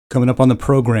Coming up on the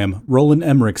program, Roland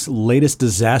Emmerich's latest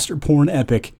disaster porn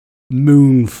epic,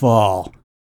 Moonfall,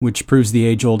 which proves the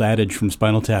age-old adage from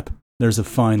Spinal Tap. There's a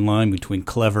fine line between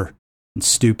clever and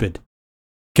stupid.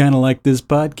 Kind of like this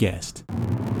podcast.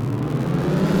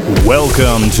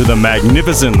 Welcome to the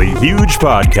Magnificently Huge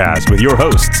Podcast with your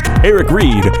hosts, Eric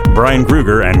Reed, Brian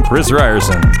Kruger, and Chris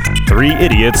Ryerson. Three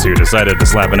idiots who decided to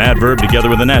slap an adverb together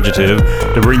with an adjective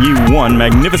to bring you one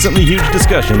magnificently huge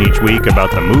discussion each week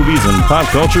about the movies and pop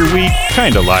culture we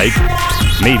kinda like,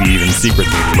 maybe even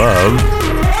secretly love,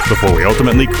 before we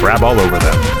ultimately crap all over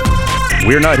them.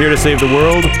 We're not here to save the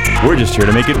world, we're just here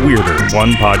to make it weirder,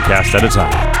 one podcast at a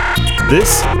time.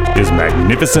 This is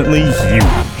Magnificently Huge.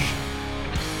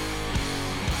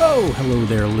 Oh, hello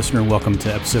there, listener. Welcome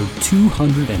to episode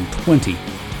 220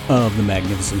 of the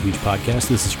Magnificent Huge Podcast.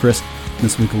 This is Chris.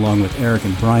 This week, along with Eric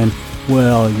and Brian,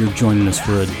 well, you're joining us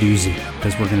for a doozy,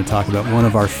 because we're going to talk about one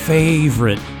of our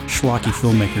favorite schlocky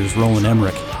filmmakers, Roland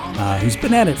Emmerich, who's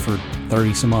been at it for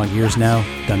 30-some-odd years now.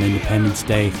 Done Independence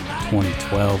Day,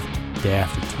 2012, Day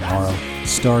After Tomorrow,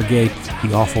 Stargate,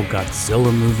 the awful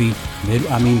Godzilla movie.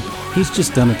 He's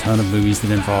just done a ton of movies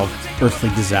that involve earthly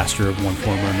disaster of one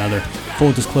form or another.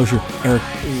 Full disclosure, Eric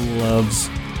loves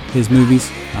his movies.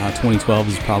 2012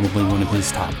 is probably one of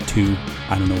his top two.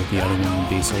 I don't know what the other one would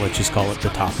be, so let's just call it the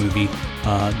top movie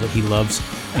that he loves.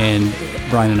 And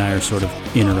Brian and I are sort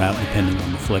of in or out depending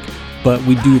on the flick. But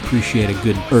we do appreciate a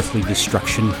good earthly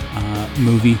destruction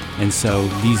movie, and so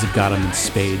these have got him in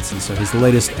spades. And so his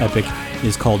latest epic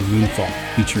is called Moonfall,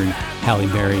 featuring Halle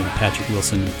Berry and Patrick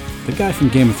Wilson. The guy from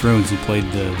Game of Thrones who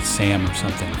played the Sam or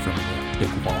something from the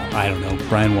big wall. I don't know.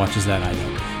 Brian watches that, I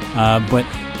don't. But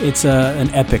it's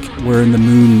an epic wherein the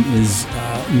moon is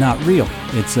not real.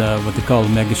 It's what they call a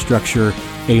megastructure.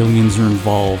 Aliens are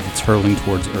involved. It's hurling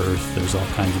towards Earth. There's all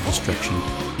kinds of destruction.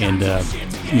 And,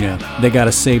 they got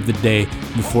to save the day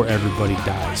before everybody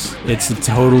dies. It's a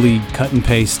totally cut and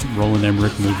paste Roland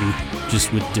Emmerich movie,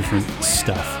 just with different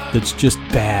stuff that's just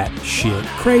bad shit.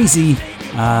 Crazy,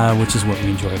 which is what we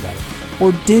enjoy about it.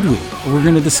 Or did we? We're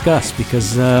going to discuss, because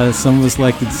some of us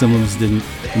liked it, some of us didn't,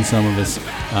 and some of us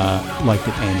liked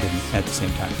it and didn't at the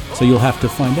same time. So you'll have to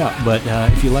find out. But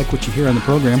if you like what you hear on the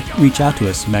program, reach out to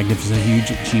us,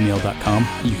 magnificenthuge@gmail.com.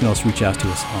 You can also reach out to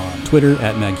us on Twitter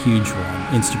 @maghuge. We're on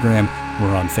Instagram.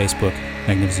 We're on Facebook,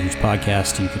 Magnificent Huge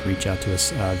Podcast. You can reach out to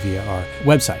us via our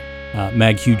website,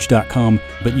 maghuge.com.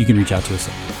 But you can reach out to us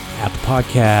at Apple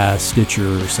Podcasts, Stitcher,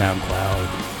 SoundCloud,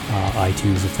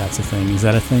 iTunes, if that's a thing. Is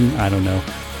that a thing? I don't know.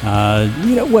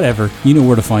 Whatever. You know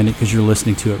where to find it, because you're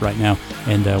listening to it right now.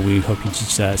 And we hope you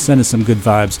just send us some good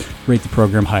vibes, rate the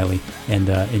program highly, and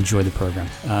enjoy the program.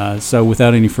 So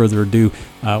without any further ado,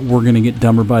 we're going to get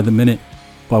dumber by the minute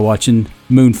by watching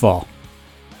Moonfall.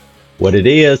 What it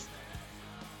is.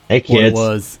 Hey kids, what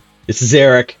it was. This is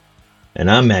Eric, and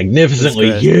I'm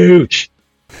magnificently huge.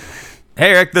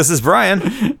 Hey Eric, this is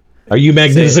Brian. Are you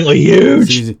magnificently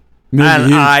huge? And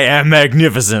I am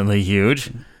magnificently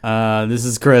huge. This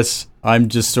is Chris. I'm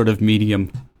just sort of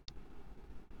medium.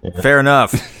 Yeah. Fair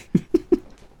enough.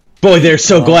 Boy, they're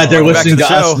so glad they're listening to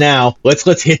us now.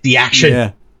 Let's hit the action.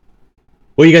 Yeah.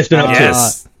 What have you guys been up to?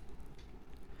 Yes.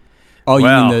 You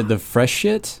mean the fresh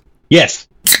shit? Yes.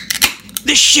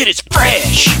 This shit is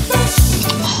fresh.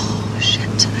 Oh shit,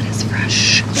 that is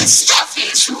fresh. This stuff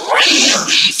is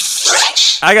really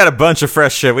fresh. I got a bunch of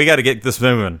fresh shit. We got to get this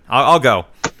moving. I'll go.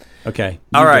 Okay.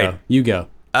 All right. You go.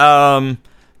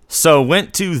 So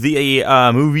went to the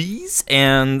movies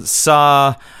and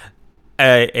saw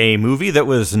a movie that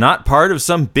was not part of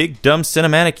some big dumb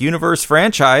cinematic universe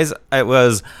franchise. It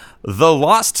was The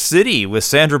Lost City with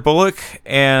Sandra Bullock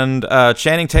and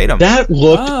Channing Tatum. That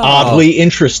looked oddly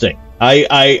interesting.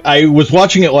 I was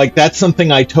watching it like that's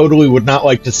something I totally would not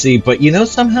like to see, but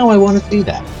somehow I want to see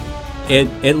that.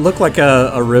 It looked like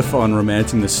a riff on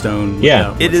Romancing the Stone.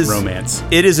 Yeah, it is romance.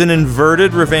 It is an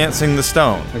inverted Romancing the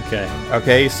Stone.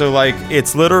 Okay. So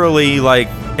it's literally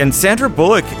and Sandra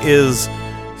Bullock is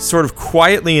sort of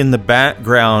quietly in the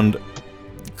background,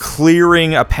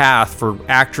 clearing a path for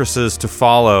actresses to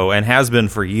follow, and has been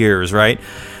for years, right?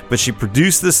 But she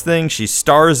produced this thing. She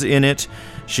stars in it.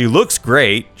 She looks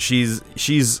great. She's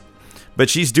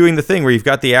doing the thing where you've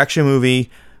got the action movie,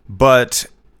 but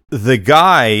the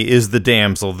guy is the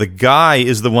damsel. The guy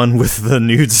is the one with the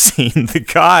nude scene. The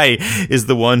guy is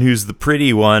the one who's the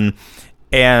pretty one,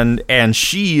 and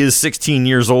she is 16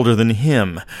 years older than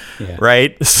him,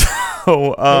 right?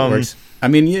 So it works.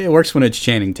 It works when it's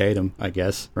Channing Tatum, I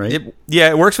guess, right?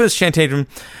 It works when it's Channing Tatum.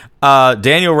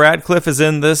 Daniel Radcliffe is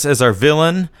in this as our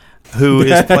villain, who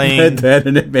is playing that,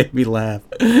 and it made me laugh.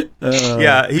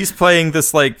 Yeah, he's playing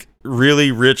this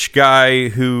really rich guy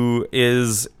who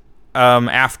is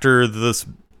after this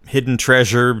hidden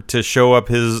treasure to show up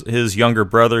his younger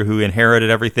brother who inherited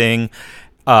everything.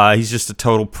 He's just a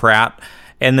total prat.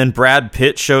 And then Brad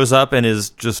Pitt shows up and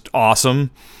is just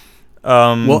awesome.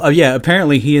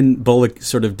 Apparently he and Bullock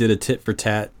sort of did a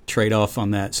tit-for-tat trade-off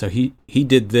on that. So he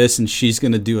did this, and she's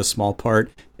going to do a small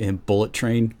part in Bullet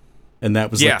Train. And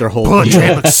that was like their whole Bullet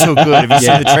Train looks so good. Have you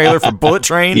seen the trailer for Bullet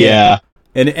Train? Yeah.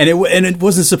 And it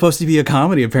wasn't supposed to be a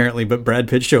comedy, apparently, but Brad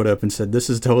Pitt showed up and said, this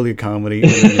is totally a comedy,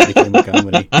 and then it became a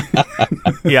comedy.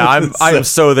 Yeah, I'm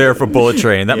so there for Bullet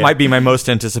Train. That might be my most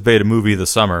anticipated movie of the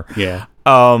summer. Yeah.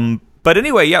 But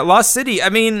anyway, Lost City, I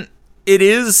mean, it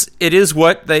is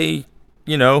what they,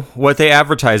 what they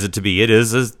advertise it to be. It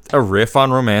is a riff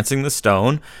on Romancing the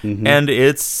Stone, and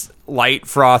it's light,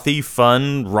 frothy,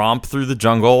 fun romp through the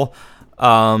jungle.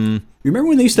 You remember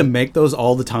when they used to make those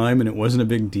all the time and it wasn't a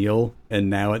big deal, and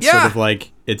now it's sort of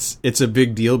like it's a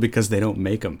big deal because they don't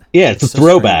make them. Yeah, it's a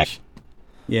throwback. Strange.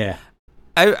 Yeah.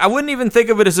 I wouldn't even think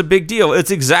of it as a big deal. It's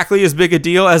exactly as big a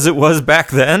deal as it was back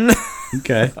then.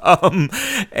 Okay.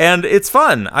 And it's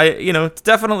fun. It's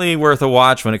definitely worth a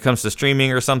watch when it comes to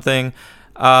streaming or something.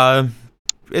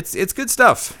 It's good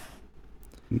stuff.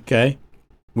 Okay.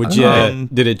 Would you?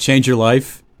 Did it change your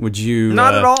life? Would you?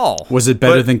 Not at all. Was it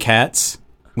better than Cats?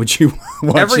 Would you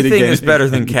watch everything it again? is better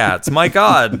than Cats. My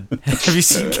God, have you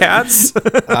seen Cats?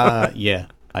 Yeah,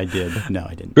 I did. No,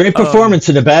 I didn't. Great performance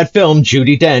in a bad film,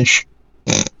 Judi Dench.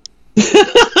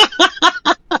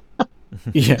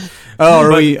 Yeah. Oh,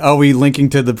 are we linking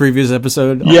to the previous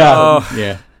episode? Yeah.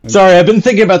 Yeah. Okay. Sorry, I've been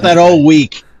thinking about that all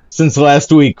week since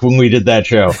last week when we did that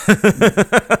show.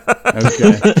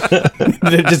 Okay.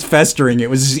 They're just festering. It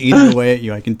was just eating away at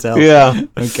you, I can tell. Yeah.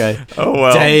 Okay. Oh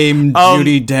well. Dame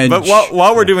Judi Dench. But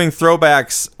while we're doing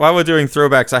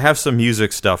throwbacks, I have some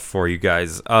music stuff for you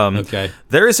guys. Okay.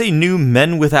 There is a new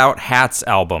Men Without Hats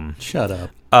album. Shut up.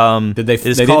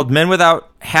 It's called Men Without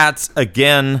Hats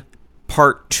Again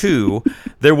Part 2.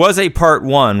 There was a Part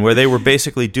 1 where they were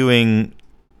basically doing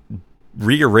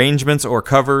rearrangements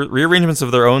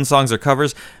of their own songs or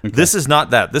covers. Okay. This is not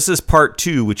that. This is Part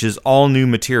 2, which is all new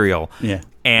material. Yeah.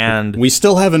 And we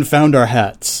still haven't found our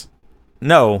hats.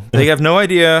 No, they have no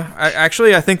idea. I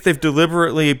think they've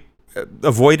deliberately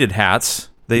avoided hats.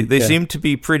 They seem to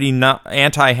be pretty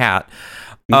anti-hat.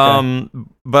 Okay.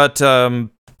 But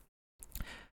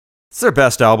it's their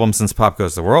best album since Pop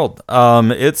Goes the World.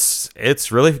 It's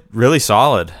really, really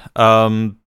solid.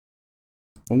 When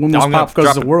was Pop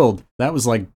Goes the World? That was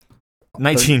like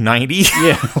 1990.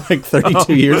 Yeah, like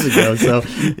 32 years ago. So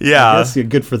yeah, I guess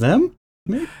good for them.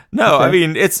 Maybe? No, Okay. I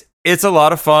mean it's a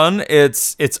lot of fun.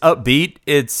 It's upbeat.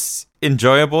 It's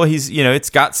enjoyable. It's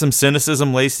got some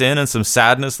cynicism laced in and some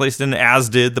sadness laced in, as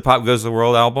did the Pop Goes the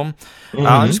World album.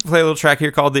 I'm just gonna play a little track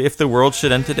here called "If the World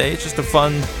Should End Today." It's just a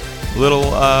fun little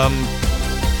love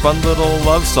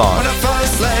song. When I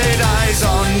first laid eyes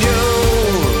on you,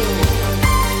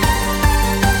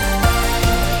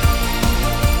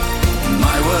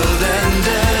 my world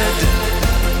ended.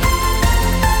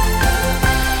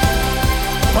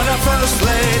 When I first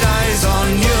laid eyes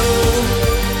on you,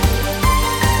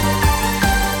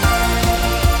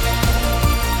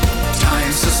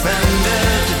 time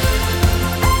suspended.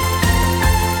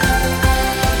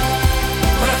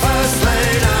 When I first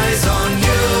laid eyes on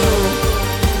you,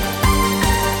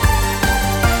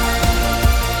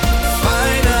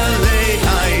 finally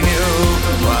I knew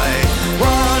why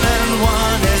 1 and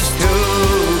 1 is 2.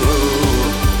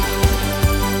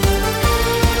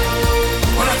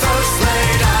 When I first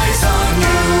laid eyes on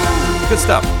you. Good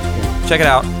stuff. Check it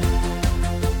out.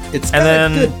 It's got a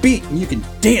good beat, and you can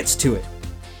dance to it.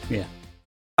 Yeah.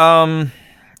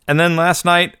 And then last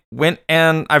night went,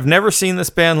 and I've never seen this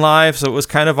band live, so it was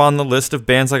kind of on the list of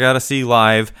bands I gotta see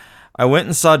live. I went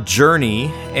and saw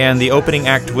Journey, and the opening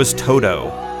act was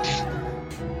Toto.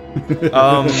 Good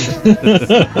God.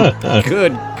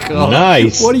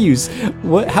 Nice.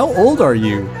 What? How old are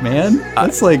you, man?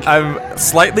 That's like I'm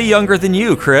slightly younger than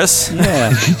you, Chris.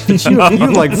 yeah. But you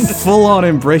like full on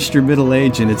embraced your middle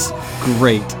age, and it's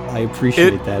great. I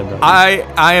appreciate that about you.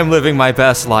 I am living my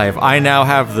best life. I now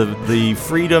have the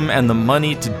freedom and the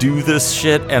money to do this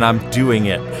shit, and I'm doing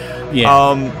it.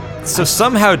 Yeah. So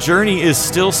somehow Journey is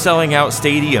still selling out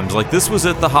stadiums. Like, this was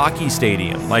at the hockey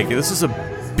stadium. Like, this is a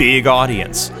big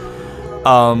audience.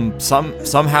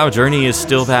 Somehow Journey is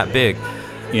still that big.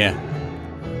 Yeah.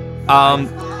 Do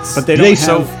But they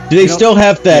still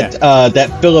have that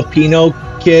that Filipino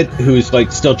kid who's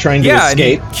like still trying to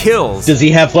escape? And he kills. Does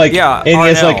he have like? Yeah, and he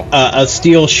has Arnell. like a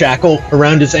steel shackle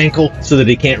around his ankle so that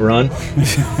he can't run.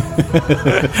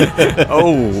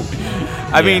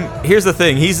 I mean, here's the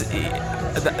thing.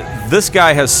 this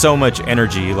guy has so much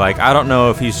energy. Like, I don't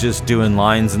know if he's just doing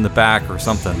lines in the back or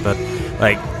something, but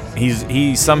like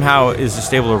he somehow is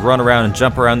just able to run around and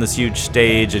jump around this huge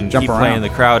stage and keep playing in the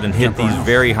crowd and hit these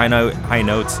very high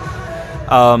notes.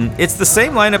 It's the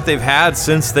same lineup they've had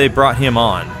since they brought him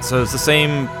on. So it's the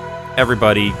same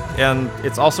everybody, and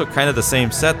it's also kind of the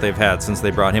same set they've had since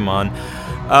they brought him on.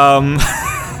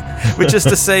 Which is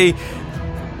to say,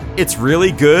 it's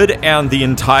really good, and the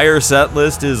entire set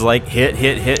list is like hit.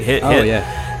 Oh,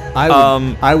 yeah.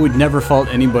 I would never fault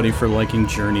anybody for liking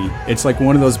Journey. It's like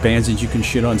one of those bands that you can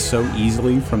shit on so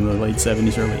easily from the late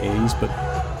 70s, early 80s, but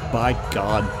by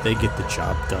God, they get the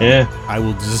job done. Yeah. I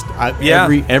will just...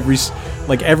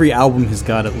 Every album has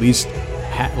got at least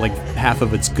half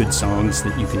of its good songs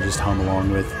that you can just hum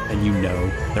along with, and you know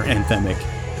they're anthemic.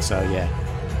 So, yeah.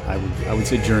 I would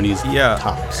say Journey is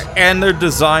tops. And they're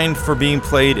designed for being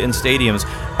played in stadiums.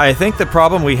 I think the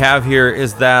problem we have here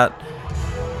is that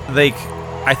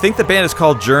I think the band is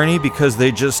called Journey because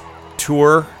they just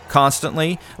tour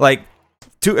constantly. Like,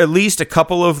 to at least a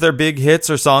couple of their big hits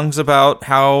are songs about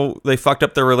how they fucked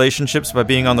up their relationships by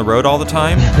being on the road all the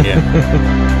time.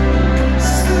 Yeah.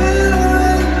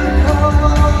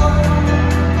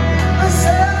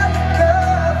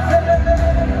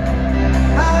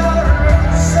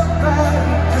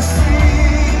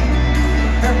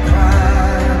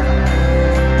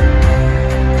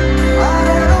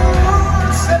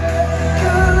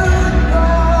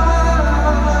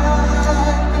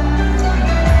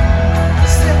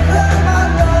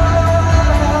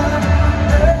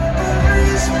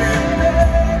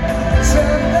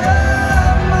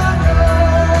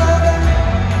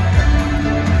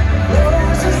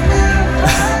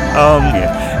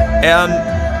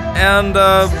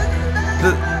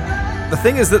 The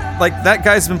thing is that, like, that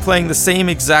guy's been playing the same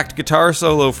exact guitar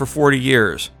solo for 40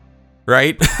 years,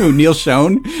 right? Who, Neil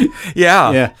Schon?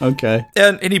 Yeah. Yeah, okay.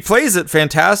 And he plays it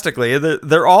fantastically.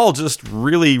 They're all just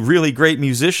really, really great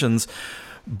musicians,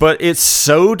 but it's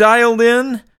so dialed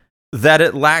in that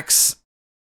it lacks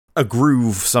a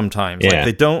groove sometimes. Yeah. Like,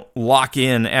 they don't lock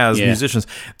in as musicians.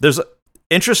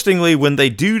 Interestingly, when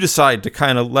they do decide to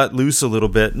kind of let loose a little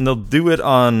bit, and they'll do it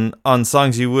on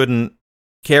songs you wouldn't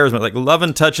care as much, like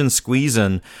Lovin', Touchin',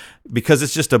 Squeezin', because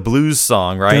it's just a blues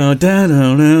song, right?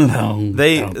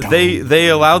 They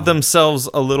allowed themselves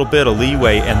a little bit of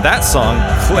leeway, and that song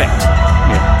clicked.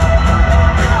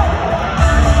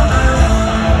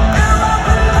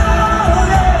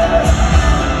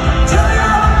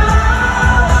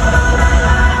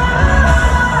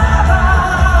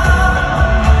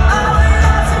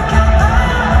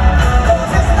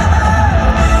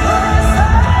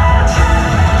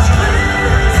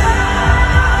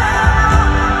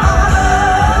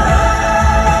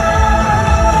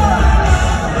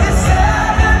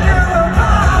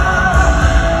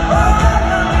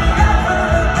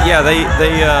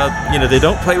 Yeah, they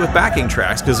don't play with backing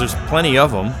tracks because there's plenty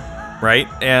of them, right?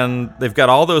 And they've got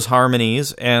all those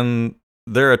harmonies, and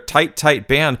they're a tight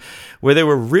band. Where they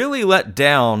were really let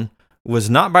down was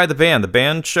not by the band. The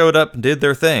band showed up and did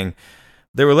their thing.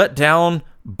 They were let down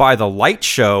by the light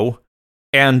show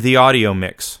and the audio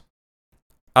mix.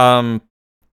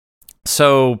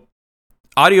 So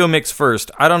audio mix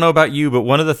first. I don't know about you, but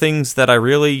one of the things that I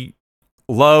really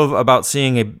love about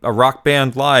seeing a rock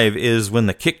band live is when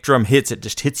the kick drum hits, it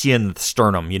just hits you in the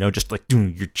sternum, just like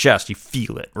your chest, you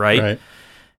feel it, right?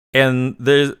 And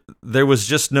there was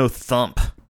just no thump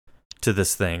to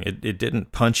this thing. It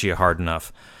didn't punch you hard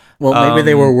enough. Well, maybe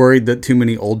they were worried that too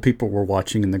many old people were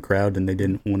watching in the crowd and they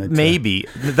didn't want to... Maybe.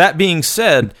 That being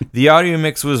said, the audio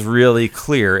mix was really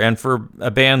clear, and for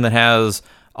a band that has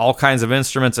all kinds of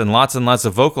instruments and lots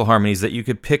of vocal harmonies that you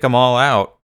could pick them all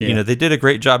out, they did a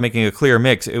great job making a clear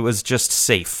mix. It was just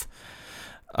safe.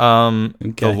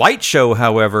 The light show,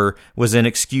 however, was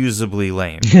inexcusably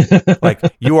lame. Like,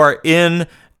 you are in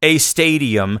a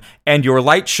stadium, and your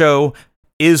light show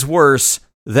is worse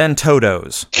than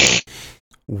TOTO's.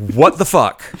 What the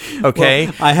fuck? Okay?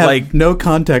 Well, I have no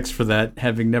context for that,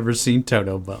 having never seen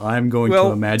TOTO, but I'm going to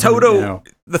imagine TOTO, it now.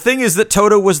 The thing is that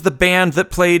TOTO was the band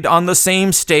that played on the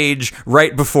same stage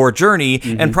right before Journey,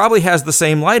 and probably has the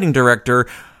same lighting director.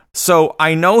 So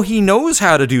I know he knows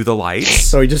how to do the lights.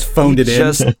 So he just phoned it in.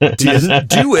 Just didn't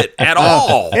do it at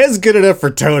all. It's good enough for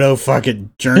TOTO.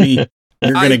 Fucking Journey.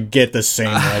 You're going to get the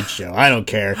same light show. I don't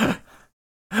care.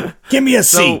 Give me a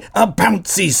C. A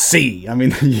bouncy C. I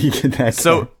mean, you get that.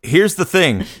 So here's the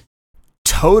thing.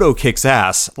 TOTO kicks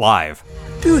ass live.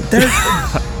 Dude,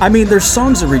 their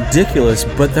songs are ridiculous,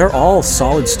 but they're all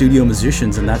solid studio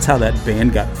musicians, and that's how that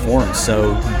band got formed.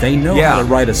 So they know how to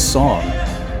write a song.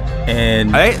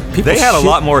 And they had a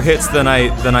lot more hits than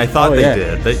I thought they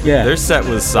did. Their set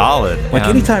was solid. Like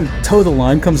anytime Toe the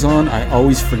Line comes on, I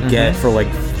always forget for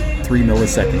like 3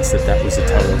 milliseconds that was a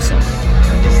Toto song.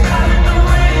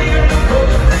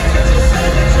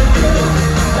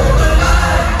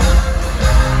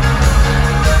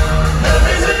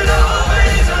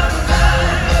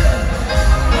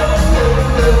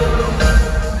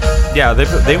 Yeah,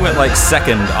 they went like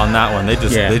second on that one. They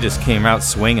just came out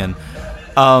swinging.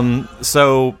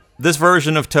 So this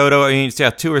version of Toto, I mean, it's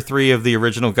 2 or 3 of the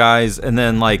original guys, and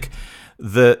then like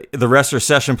the rest are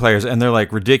session players, and they're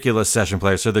like ridiculous session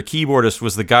players. So the keyboardist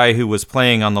was the guy who was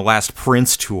playing on the last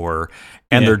Prince tour,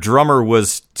 and their drummer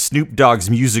was Snoop Dogg's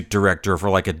music director for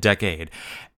like a decade.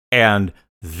 And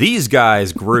these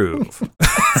guys groove.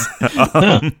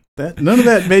 None of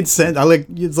that made sense.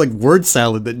 It's like word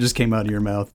salad that just came out of your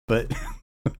mouth, but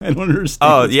I don't understand.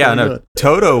 Oh yeah, no.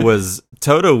 Toto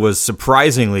was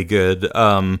surprisingly good.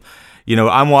 I'm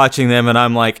watching them and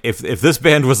I'm like, if this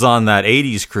band was on that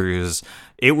 80s cruise,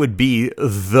 it would be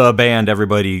the band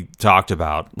everybody talked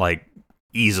about, like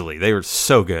easily. They were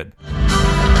so good.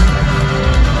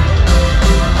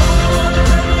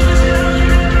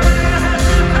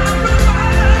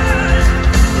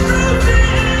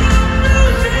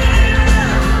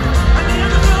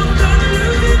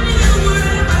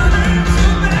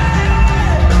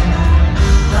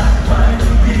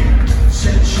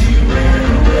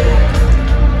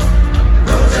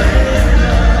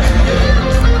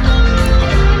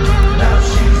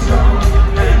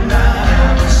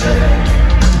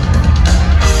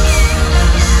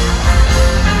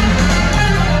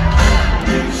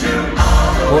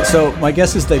 So my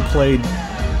guess is they played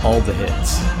all the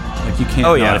hits. Like you can't.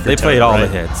 Oh yeah, they played all the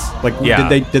hits. Like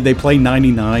did they play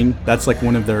 99? That's like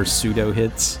one of their pseudo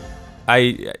hits.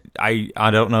 I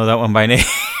don't know that one by name.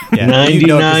 Yeah,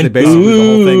 99.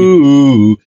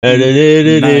 Ooh.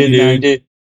 99.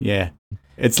 Yeah,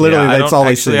 it's literally that's all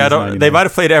they say. I don't. They might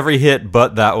have played every hit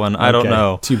but that one. I don't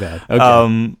know. Too bad.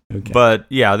 Okay. But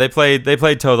yeah, they played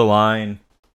Toe the Line.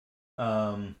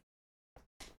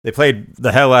 They played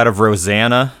the hell out of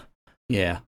Rosanna.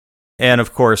 Yeah. And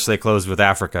of course they closed with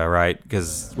Africa, right?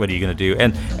 Because what are you going to do?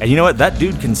 And you know what? That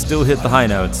dude can still hit the high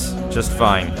notes just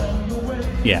fine.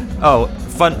 Yeah. Oh,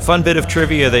 fun bit of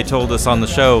trivia they told us on the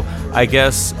show. I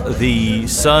guess the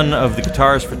son of the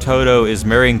guitarist for Toto is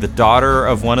marrying the daughter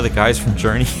of one of the guys from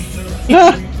Journey.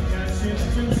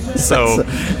 So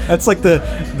that's like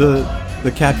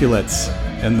the Capulets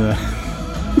and the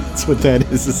that's what that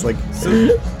is. It's like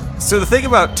So the thing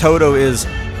about Toto is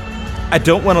I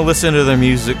don't want to listen to their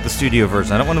music, the studio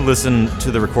version. I don't want to listen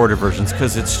to the recorded versions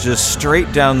because it's just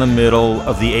straight down the middle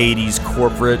of the 80s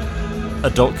corporate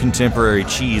adult contemporary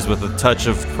cheese with a touch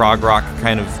of prog rock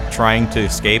kind of trying to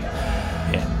escape.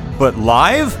 Yeah. But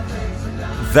live,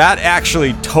 that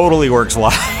actually totally works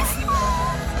live.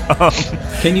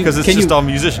 Because it's just all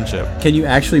musicianship. Can you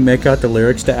actually make out the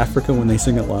lyrics to Africa when they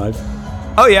sing it live?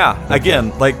 Oh yeah,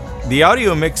 again, like the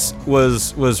audio mix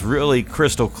was really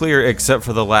crystal clear except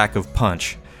for the lack of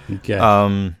punch.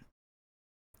 Okay.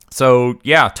 So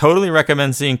yeah, totally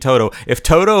recommend seeing Toto. If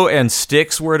Toto and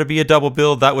Styx were to be a double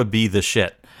bill, that would be the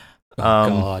shit.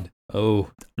 God. I'm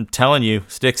telling you,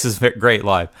 Styx is great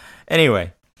live.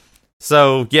 Anyway,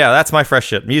 so yeah, that's my fresh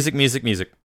shit. Music.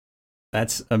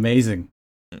 That's amazing.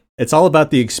 It's all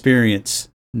about the experience,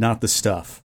 not the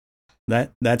stuff.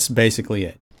 That's basically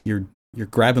it. You're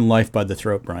grabbing life by the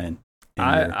throat, Brian.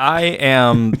 I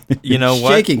am, you know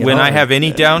what? When I have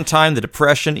any downtime, the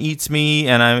depression eats me,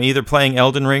 and I'm either playing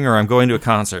Elden Ring or I'm going to a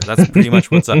concert. That's pretty much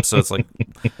what's up. So it's like,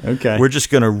 okay, we're just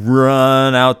going to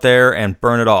run out there and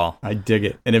burn it all. I dig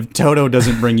it. And if Toto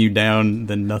doesn't bring you down,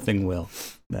 then nothing will.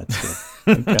 That's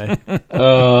good. Okay.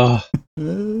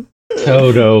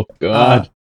 Toto. God.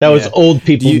 That was old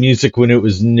people music when it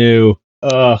was new.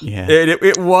 Yeah.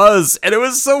 It was, and it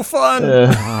was so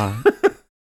fun.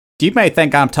 You may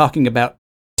think I'm talking about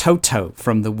Toto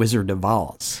from The Wizard of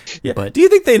Oz. Yeah. But do you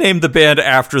think they named the band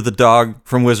after the dog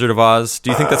from Wizard of Oz?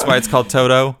 Do you think that's why it's called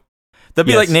Toto? That'd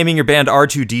be like naming your band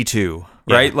R2D2,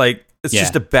 right? Like, it's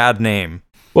just a bad name.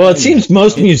 Well, it seems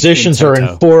most musicians are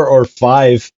in 4 or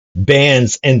 5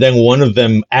 bands, and then one of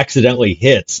them accidentally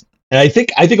hits. And I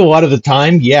think a lot of the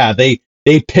time,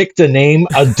 they picked a name,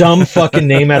 a dumb fucking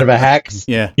name out of a hack.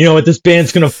 Yeah. You know what, this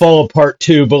band's going to fall apart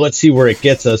too, but let's see where it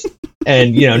gets us.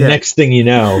 And, next thing you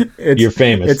know, you're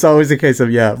famous. It's always a case of,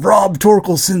 Rob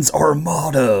Torkelson's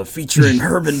Armada featuring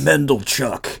Herman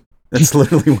Mendelchuk. That's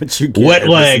literally what you get. Wet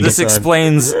Leg. This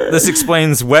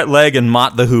explains Wet Leg and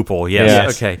Mott the Hoople.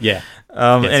 Yes. Okay. Yeah.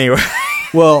 Anyway.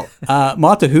 Well,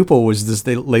 Mott the Hoople was this,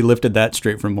 they lifted that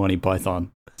straight from Monty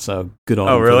Python. So good on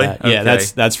Oh, him really? for that. Okay. Yeah,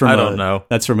 that's from I don't know.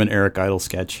 That's from an Eric Idle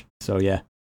sketch. So yeah.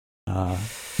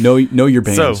 Know your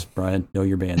bands, So- Brian. Know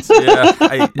your bands. Yeah,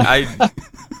 I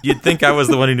you'd think I was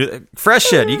the one who knew. Fresh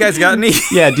shit. You guys got any?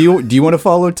 Yeah, do you want to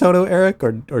follow Toto, Eric,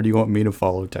 or do you want me to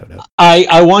follow Toto?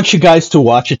 I want you guys to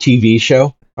watch a TV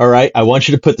show. All right, I want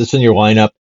you to put this in your lineup.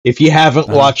 If you haven't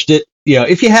watched it,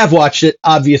 if you have watched it,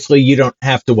 obviously you don't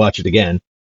have to watch it again.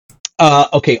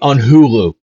 Okay, on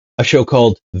Hulu, a show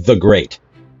called The Great,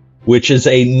 which is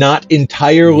a not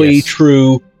entirely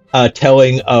true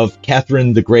telling of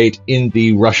Catherine the Great in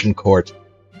the Russian court,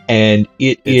 and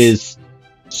it is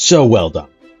so well done.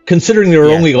 Considering there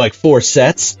are only like 4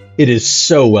 sets, it is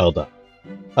so well done.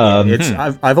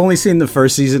 I've only seen the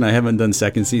first season. I haven't done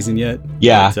second season yet.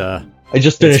 Yeah, but, I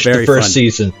just finished the first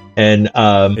season, and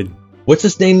what's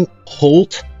his name?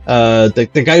 Holt,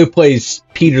 the guy who plays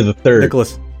Peter the Third.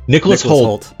 Nicholas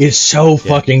Holt is so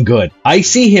fucking good. I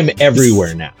see him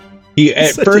everywhere now.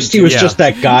 At first he was just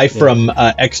that guy from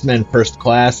X-Men First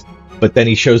Class, but then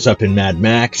he shows up in Mad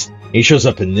Max. He shows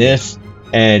up in this,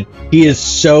 and he is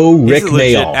so Rick He's a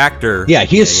legit Mayall. actor. Yeah,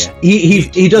 he is.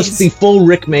 He does the full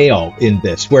Rick Mayall in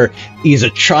this, where he's a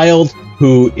child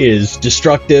who is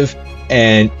destructive,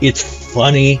 and it's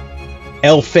funny.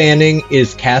 Elle Fanning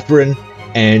is Catherine,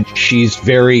 and she's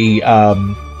very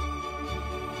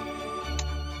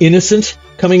innocent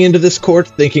coming into this court,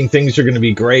 thinking things are going to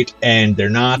be great, and they're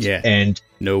not. Yeah. And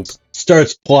nope.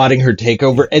 Starts plotting her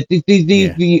takeover.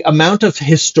 The amount of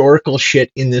historical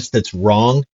shit in this that's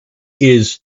wrong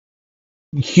is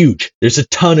huge. There's a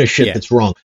ton of shit that's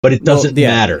wrong, but it doesn't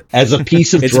matter. As a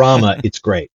piece of drama, it's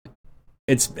great.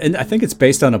 And I think it's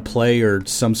based on a play or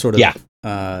some sort of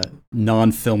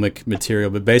non-filmic material,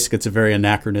 but basically it's a very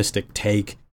anachronistic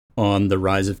take on the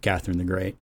rise of Catherine the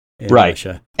Great in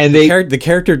Russia. And the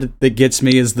character that gets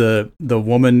me is the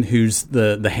woman who's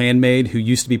the handmaid who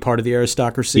used to be part of the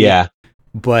aristocracy. Yeah,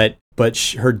 but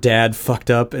her dad fucked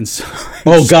up, and so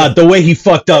God, the way he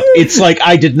fucked up! It's like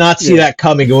I did not see that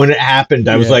coming, and when it happened,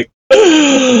 I was like,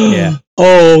 it's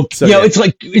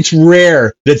like it's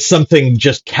rare that something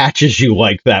just catches you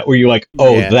like that, where you're like,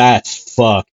 that's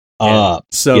fucked up.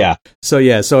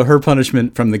 So her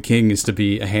punishment from the king is to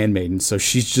be a handmaiden. So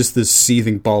she's just this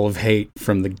seething ball of hate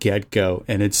from the get-go,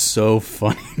 and it's so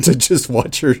funny to just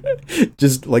watch her.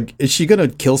 Just like, is she gonna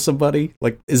kill somebody?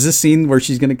 Like, is this scene where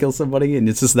she's gonna kill somebody? And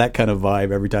it's just that kind of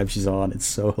vibe every time she's on. It's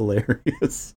so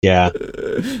hilarious. Yeah.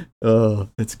 Oh,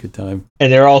 it's a good time.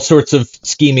 And there are all sorts of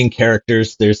scheming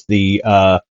characters. There's the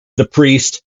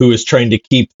priest who is trying to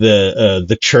keep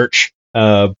the church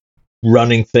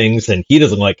running things, and he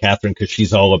doesn't like Catherine because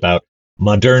she's all about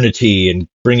modernity and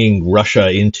bringing Russia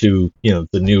into the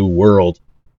new world.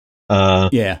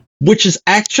 Which is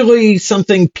actually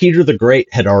something Peter the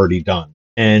Great had already done,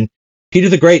 and Peter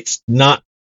the Great's not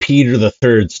Peter the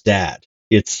Third's dad.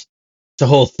 It's the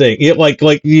whole thing.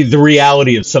 The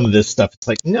reality of some of this stuff. It's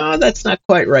like, no, that's not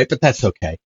quite right, but that's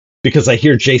okay. Because I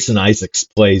hear Jason Isaacs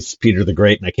plays Peter the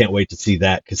Great, and I can't wait to see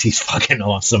that because he's fucking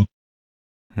awesome.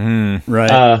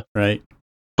 Right. Right.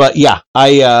 But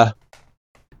I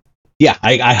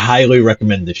highly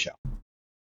recommend this show.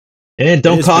 And it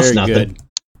don't cost nothing. Good.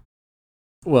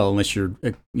 Well, unless you're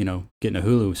getting a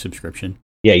Hulu subscription.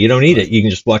 Yeah, you don't need it. You can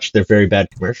just watch their very bad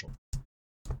commercial.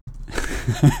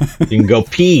 You can go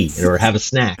pee or have a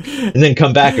snack and then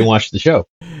come back and watch the show.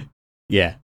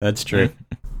 Yeah, that's true.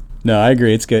 No, I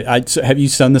agree. It's good. So have you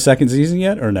done the second season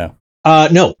yet or no?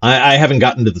 No, I haven't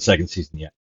gotten to the second season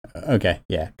yet. Okay,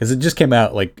 yeah, because it just came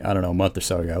out a month or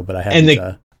so ago, but I haven't.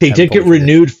 And they did get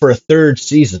renewed for a third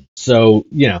season, so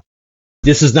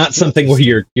this is not something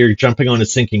where you're jumping on a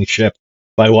sinking ship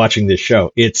by watching this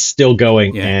show. It's still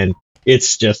going, and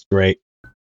it's just great.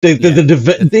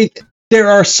 There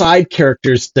are side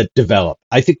characters that develop.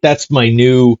 I think that's my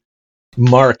new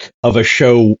mark of a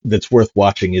show that's worth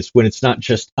watching, is when it's not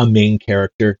just a main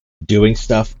character doing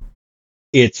stuff.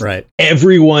 It's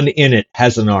everyone in it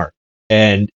has an arc,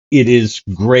 and it is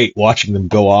great watching them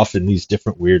go off in these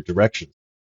different weird directions.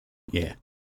 Yeah,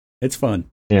 it's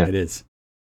fun. Yeah, it is.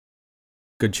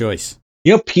 Good choice.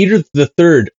 Peter the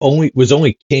Third was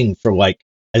only king for I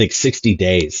think 60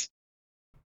 days.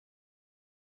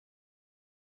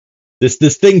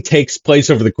 This thing takes place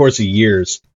over the course of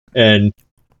years, and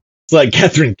it's like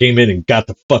Catherine came in and got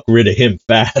the fuck rid of him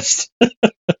fast.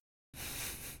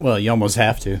 Well, you almost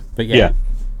have to, but yeah.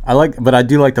 I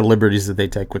do like the liberties that they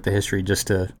take with the history just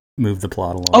to move the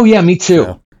plot along. Oh yeah, me too.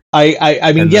 So,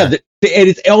 I mean,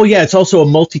 it's also a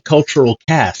multicultural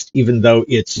cast, even though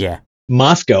it's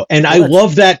Moscow, and I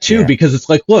love that too because it's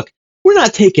like, look, we're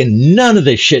not taking none of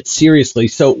this shit seriously,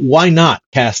 so why not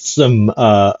cast some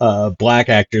black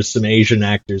actors, some Asian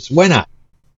actors? Why not?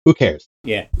 Who cares?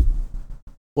 Yeah.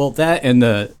 Well, that and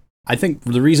I think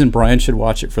the reason Brian should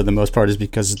watch it for the most part is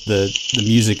because the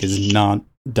music is not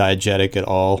diegetic at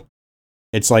all.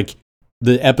 It's like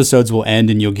the episodes will end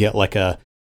and you'll get like a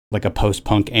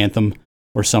post-punk anthem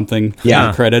or something. Yeah. In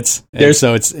the credits. And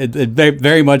so it's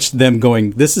very much them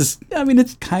going, this is, I mean,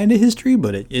 it's kind of history,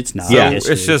 but it's not. Yeah,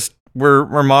 history. it's just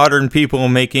we're modern people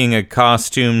making a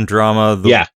costume drama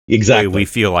exactly. way we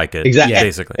feel like it. Exactly. Yeah.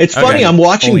 Basically. It's funny, I'm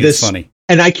watching Only this funny.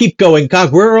 and I keep going,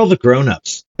 God, where are all the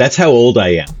grown-ups? That's how old I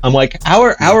am. I'm like, how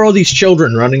are all these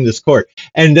children running this court?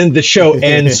 And then the show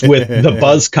ends with the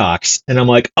Buzzcocks, and I'm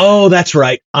like, oh, that's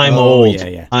right. I'm old.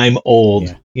 Yeah. I'm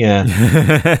old. Yeah.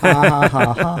 Ha, ha,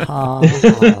 ha,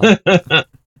 ha, ha.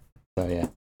 So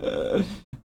yeah.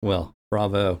 Well,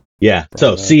 bravo. Yeah.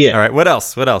 Bravo. So see it. All right. What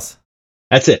else?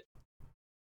 That's it.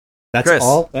 That's Chris.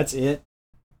 all. That's it.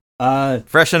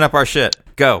 Freshen up our shit.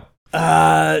 Go.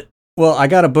 Well, I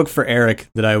got a book for Eric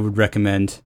that I would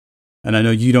recommend, and I know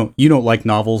you don't like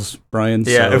novels, Brian.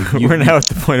 Yeah, so we're now at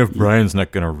the point of Brian's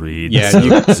not going to read. Yeah,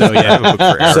 so I have a book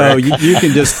for Eric. So Eric. you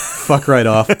can just fuck right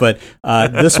off. But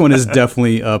this one is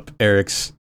definitely up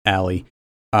Eric's alley.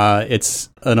 It's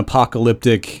an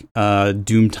apocalyptic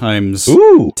Doom Times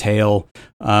tale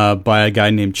by a guy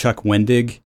named Chuck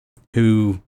Wendig,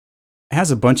 who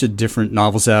has a bunch of different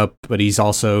novels out, but he's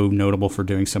also notable for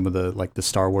doing some of the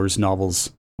Star Wars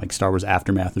novels, like Star Wars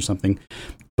Aftermath or something.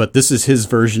 But this is his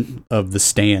version of The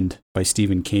Stand by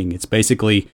Stephen King. It's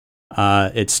basically,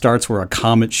 it starts where a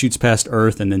comet shoots past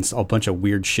Earth, and then a bunch of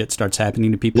weird shit starts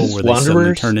happening to people where they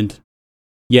suddenly turn into...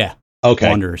 Yeah. Okay.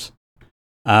 Wanderers.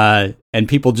 And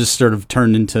people just sort of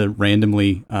turn into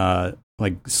randomly,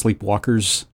 like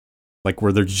sleepwalkers, like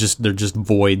where they're just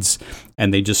voids,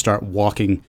 and they just start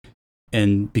walking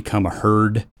and become a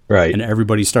herd. Right. And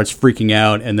everybody starts freaking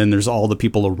out, and then there's all the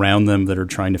people around them that are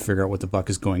trying to figure out what the fuck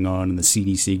is going on, and the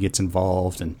CDC gets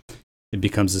involved, and it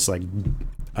becomes this like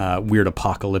weird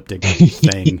apocalyptic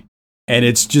thing. And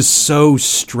it's just so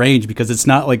strange because it's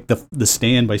not like the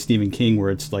Stand by Stephen King where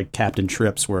it's like Captain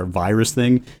Trips, where a virus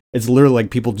thing. It's literally like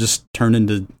people just turn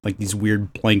into like these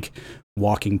weird blank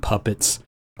walking puppets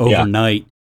overnight.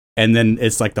 And then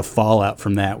it's like the fallout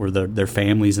from that where their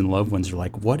families and loved ones are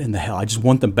like, what in the hell? I just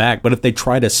want them back. But if they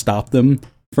try to stop them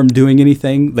from doing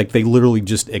anything, like they literally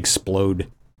just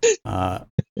explode. I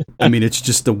mean, it's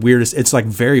just the weirdest. It's like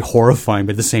very horrifying,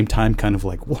 but at the same time, kind of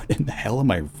like, what in the hell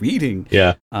am I reading?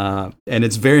 Yeah. And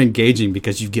it's very engaging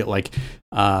because you get like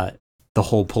the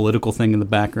whole political thing in the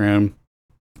background.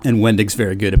 And Wendig's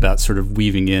very good about sort of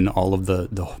weaving in all of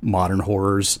the modern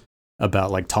horrors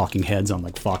about like talking heads on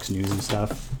like Fox News and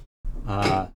stuff.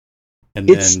 And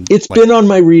it's been on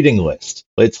my reading list.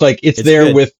 It's like it's there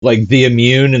good. with like The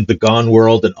Immune and The Gone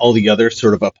World and all the other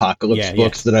sort of apocalypse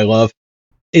books that I love.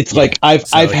 It's like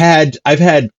I've had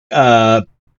the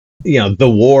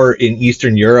war in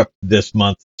Eastern Europe this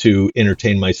month to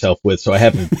entertain myself with, so I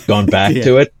haven't gone back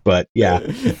to it, but yeah.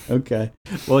 Okay.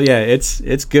 Well, yeah,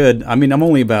 it's good. I mean, I'm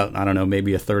only about, I don't know,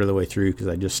 maybe a third of the way through because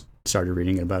I just started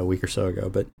reading it about a week or so ago,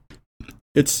 but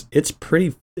it's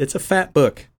a fat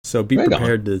book, so be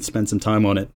prepared to spend some time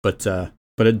on it, but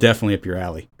it definitely up your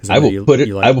alley. I will put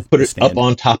it up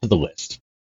on top of the list.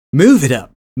 Move it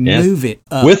up. Yeah. Move it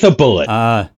up. With a bullet.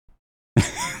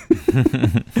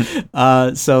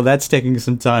 So that's taking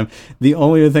some time. The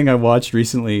only other thing I watched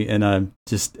recently, and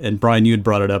Brian, you had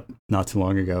brought it up not too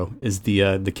long ago, is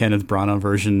the Kenneth Branagh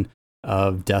version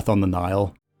of Death on the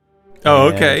Nile.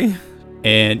 Oh, okay.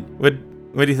 And what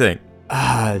do you think?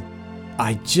 I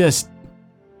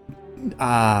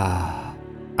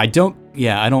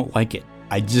don't like it.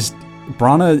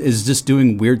 Branagh is just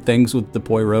doing weird things with the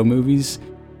Poirot movies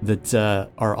that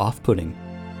are off-putting.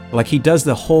 Like he does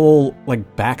the whole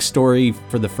like backstory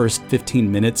for the first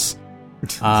 15 minutes. The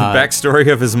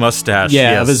backstory of his mustache.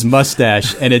 Yeah, yes. of his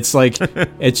mustache, and it's like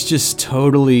it's just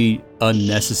totally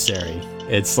unnecessary.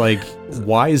 It's like,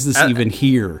 why is this even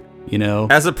here? You know,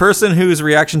 as a person whose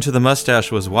reaction to the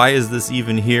mustache was, "Why is this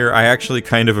even here?" I actually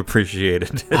kind of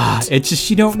appreciated it. It's just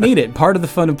you don't need it. Part of the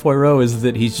fun of Poirot is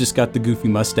that he's just got the goofy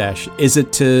mustache. Is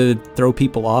it to throw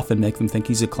people off and make them think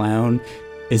he's a clown?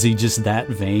 Is he just that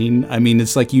vain? I mean,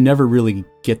 it's like you never really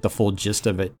get the full gist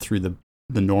of it through the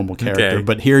normal character. Okay.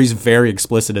 But here he's very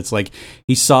explicit. It's like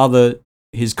he saw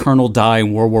his colonel die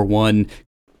in World War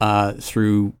I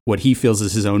through what he feels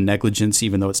is his own negligence,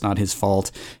 even though it's not his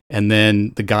fault. And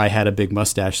then the guy had a big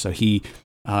mustache, so he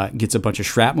gets a bunch of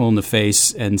shrapnel in the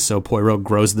face, and so Poirot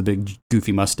grows the big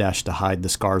goofy mustache to hide the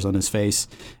scars on his face.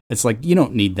 It's like, you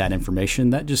don't need that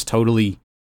information. That just totally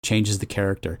changes the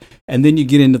character. And then you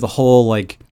get into the whole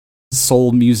like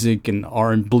soul music and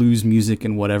R&B blues music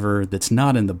and whatever that's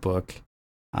not in the book,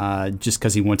 just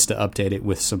because he wants to update it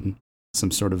with some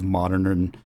sort of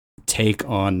modern take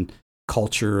on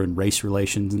culture and race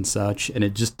relations and such, and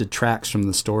it just detracts from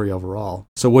the story overall.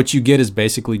 So what you get is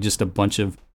basically just a bunch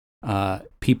of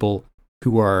people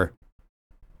who are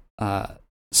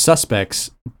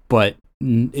suspects, but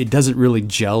it doesn't really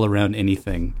gel around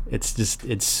anything.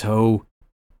 It's so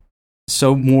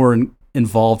more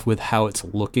involved with how it's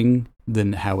looking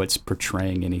than how it's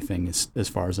portraying anything as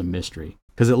far as a mystery.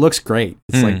 Because it looks great.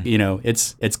 It's like,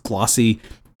 it's glossy,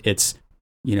 it's,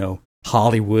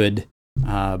 Hollywood,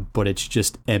 but it's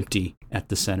just empty at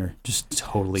the center. Just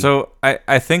totally. So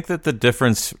I think that the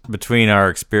difference between our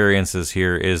experiences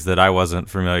here is that I wasn't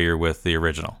familiar with the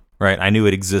original, right? I knew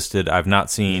it existed. I've not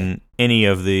seen any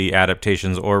of the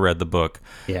adaptations or read the book.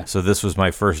 Yeah. So this was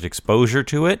my first exposure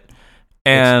to it.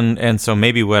 And so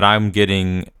maybe what I'm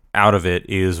getting out of it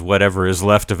is whatever is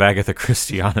left of Agatha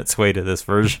Christie on its way to this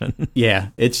version. Yeah,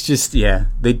 it's just,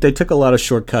 they took a lot of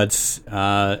shortcuts.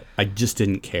 I just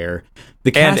didn't care.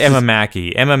 And Emma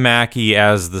Mackey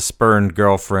as the spurned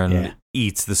girlfriend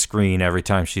eats the screen every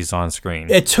time she's on screen.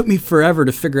 It took me forever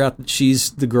to figure out that she's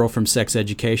the girl from Sex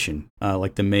Education,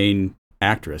 like the main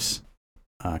actress,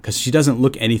 because she doesn't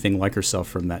look anything like herself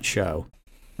from that show.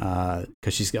 Because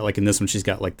she's got, like, in this one, she's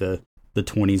got like the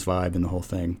 20s vibe and the whole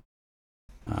thing.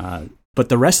 But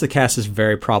the rest of the cast is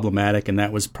very problematic, and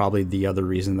that was probably the other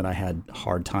reason that I had a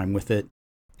hard time with it.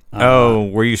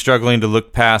 Were you struggling to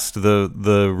look past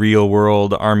the real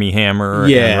world Armie Hammer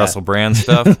and Russell Brand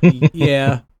stuff?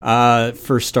 Yeah,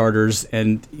 for starters,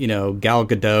 and Gal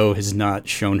Gadot has not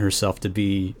shown herself to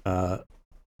be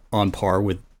on par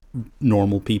with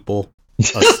normal people.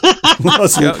 Gal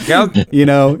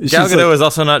Gadot has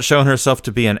also not shown herself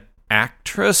to be an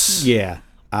actress. Yeah.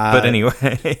 But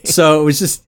anyway. So it was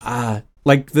just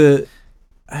like it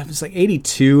was like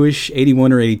 82-ish,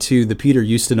 81 or 82, the Peter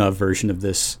Ustinov version of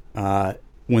this,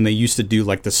 when they used to do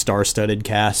like the star-studded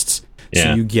casts.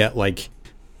 So you get like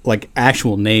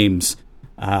actual names.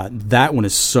 That one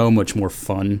is so much more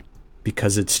fun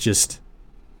because it's just,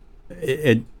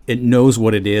 it knows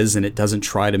what it is, and it doesn't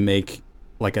try to make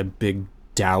like a big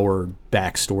dour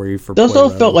backstory for Those all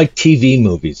felt like TV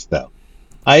movies, though.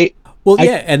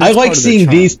 And I like seeing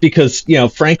these because,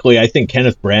 frankly, I think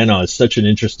Kenneth Branagh is such an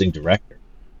interesting director.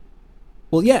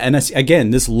 Well, yeah, and again,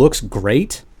 this looks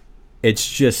great.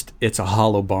 It's a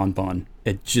hollow bonbon.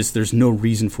 There's no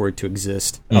reason for it to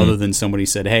exist other than somebody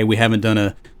said, hey, we haven't done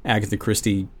a Agatha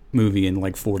Christie movie in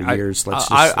like 40 years.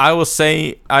 I will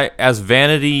say, as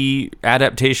vanity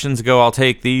adaptations go, I'll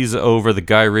take these over the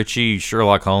Guy Ritchie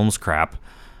Sherlock Holmes crap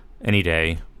any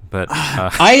day. But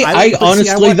I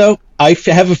honestly, though, I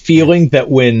have a feeling that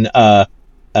when Kenneth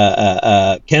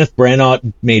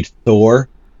Branagh made Thor,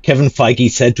 Kevin Feige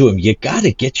said to him, "You got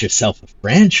to get yourself a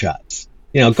franchise.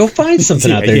 Go find something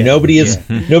out there.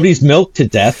 Nobody's milked to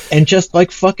death, and just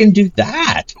like fucking do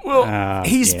that." Well,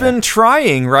 he's been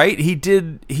trying, right? He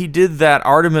did that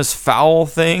Artemis Fowl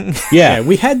thing. Yeah,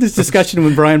 we had this discussion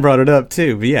when Brian brought it up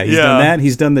too. But he's done that.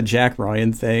 He's done the Jack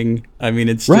Ryan thing. I mean,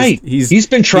 it's right. Just, he's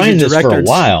been trying this for a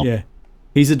while. Yeah,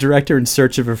 he's a director in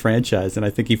search of a franchise, and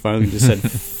I think he finally just said,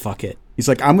 "Fuck it." He's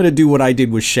like, I'm going to do what I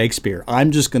did with Shakespeare.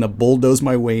 I'm just going to bulldoze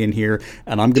my way in here,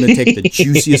 and I'm going to take the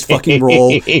juiciest fucking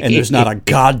role, and there's not a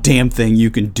goddamn thing you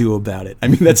can do about it. I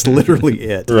mean, that's literally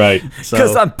it. Right.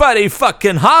 Because I'm Buddy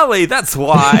fucking Holly, that's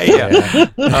why.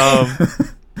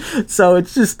 So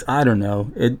it's just, I don't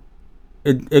know.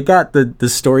 It got the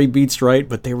story beats right,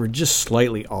 but they were just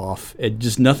slightly off.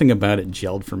 Nothing about it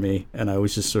gelled for me, and I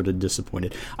was just sort of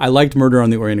disappointed. I liked Murder on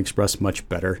the Orient Express much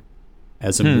better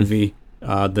as a movie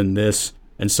than this,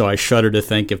 and so I shudder to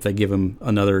think if they give him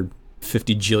another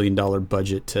 $50 jillion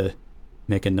budget to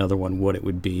make another one, what it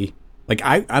would be. Like,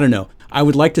 I don't know. I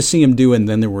would like to see him do And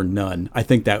Then There Were None. I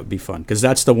think that would be fun, because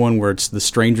that's the one where it's the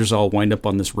strangers all wind up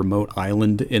on this remote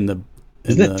island in the...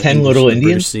 Isn't it 10 Little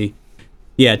Indians? Sea.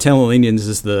 Yeah, 10 Little Indians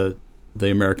is the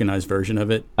Americanized version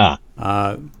of it.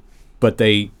 But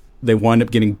they wind up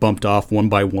getting bumped off one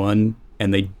by one,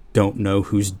 and they don't know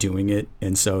who's doing it,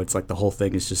 and so it's like the whole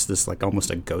thing is just this like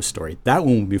almost a ghost story. That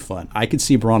one would be fun. I could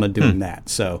see Branagh doing that,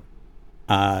 so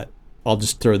I'll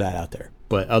just throw that out there.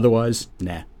 But otherwise,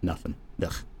 nothing.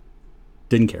 Ugh.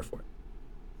 Didn't care for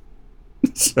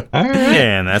it. So, all right.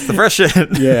 And that's the fresh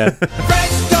shit. Yeah.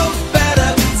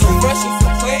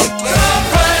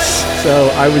 So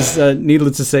I was,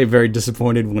 needless to say, very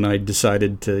disappointed when I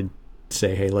decided to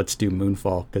say, hey, let's do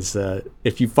Moonfall, because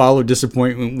if you follow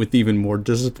disappointment with even more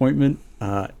disappointment,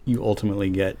 you ultimately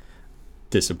get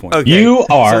disappointing. Okay. You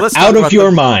are out of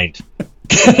your mind.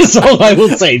 That's all I will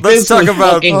say. Let's talk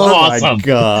about fucking awesome. My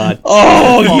God.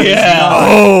 Oh yeah.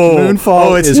 Oh,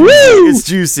 Moonfall it's is it's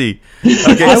juicy.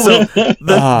 Okay, so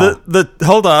the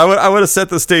hold on. I want to set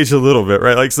the stage a little bit,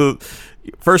 right? Like, so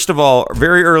first of all,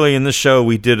 very early in the show,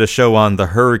 we did a show on the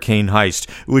Hurricane Heist,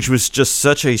 which was just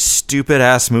such a stupid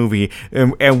ass movie,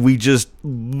 and we just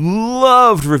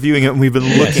loved reviewing it. And we've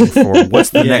been looking for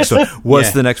what's the next one.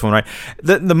 What's the next one, right?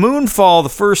 The Moonfall, the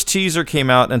first teaser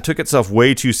came out and took itself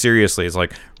way too seriously. It's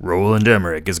like, Roland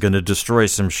Emmerich is going to destroy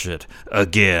some shit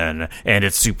again, and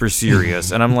it's super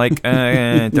serious. And I'm like,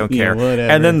 don't care.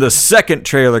 And then the second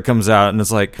trailer comes out, and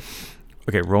it's like,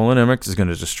 okay, Roland Emmerich is going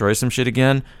to destroy some shit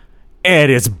again,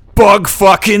 and it's bug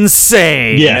fucking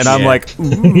sane. Yes. And I'm like,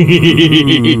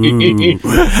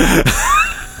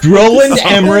 Roland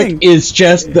Emmerich is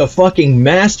just the fucking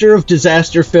master of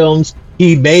disaster films.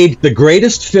 He made the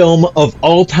greatest film of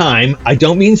all time. I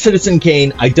don't mean Citizen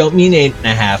Kane. I don't mean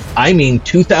 8.5. I mean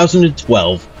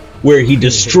 2012, where he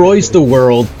destroys the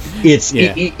world.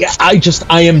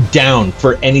 I am down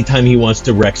for any time he wants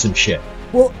to wreck some shit.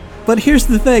 Well, but here's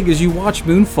the thing: is you watch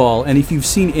Moonfall, and if you've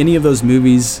seen any of those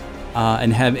movies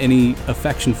and have any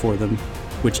affection for them,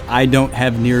 which I don't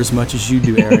have near as much as you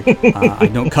do, Eric. I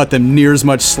don't cut them near as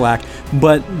much slack,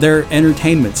 but they're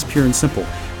entertainments, pure and simple.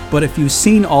 But if you've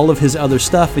seen all of his other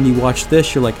stuff and you watch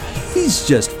this, you're like, he's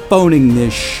just phoning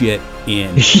this shit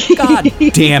in. God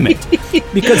damn it.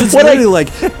 Because it's literally like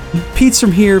piece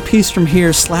from here,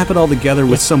 slap it all together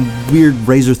with some weird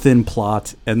razor-thin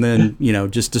plot, and then,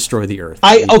 just destroy the Earth.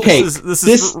 The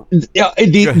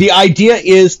idea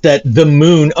is that the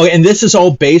moon, and this is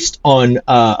all based on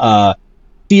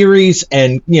theories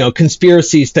and,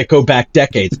 conspiracies that go back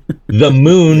decades. The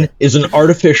moon is an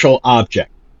artificial object.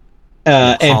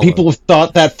 And people have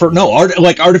thought that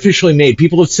artificially made.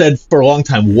 People have said for a long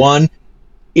time, one,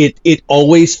 it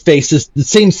always faces the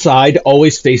same side,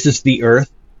 always faces the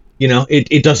Earth.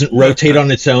 It doesn't rotate on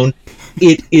its own.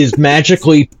 It is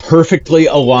magically perfectly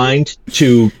aligned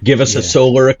to give us a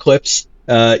solar eclipse.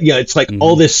 It's like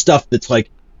all this stuff that's like,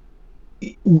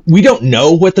 we don't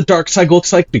know what the dark side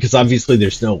looks like because obviously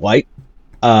there's no light.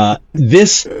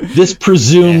 This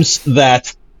presumes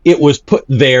that it was put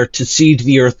there to seed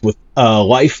the Earth with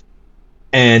life,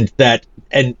 and that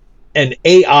an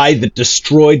AI that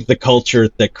destroyed the culture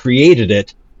that created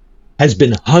it has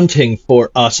been hunting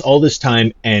for us all this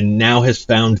time, and now has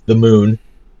found the moon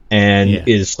and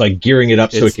is like gearing it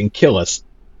up so it can kill us.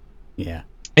 Yeah.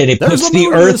 And it puts the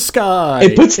moon Earth in the sky.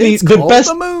 It puts the best.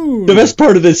 The moon. The best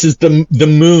part of this is the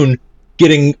moon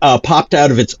getting popped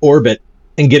out of its orbit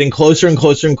and getting closer and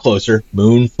closer and closer.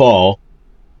 Moonfall.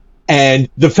 And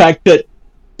the fact that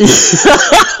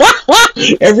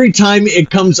every time it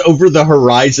comes over the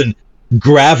horizon,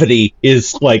 gravity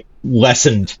is like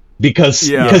lessened because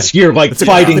you're like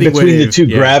fighting between the two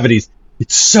gravities.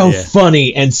 It's so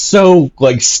funny and so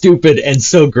like stupid and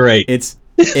so great. It's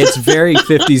very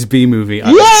 50s B movie.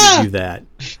 I like to do that.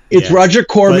 It's Roger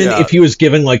Corman if he was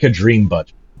given like a dream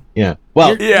budget. Yeah.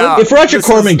 Well, if Roger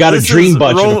Corman got a dream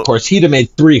budget, of course, he'd have made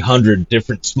 300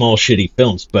 different small shitty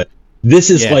films, but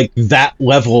this is like that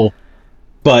level,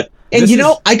 but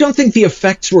I don't think the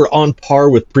effects were on par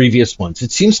with previous ones.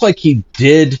 It seems like he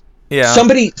did. Yeah.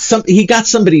 He got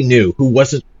somebody new who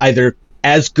wasn't either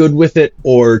as good with it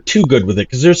or too good with it,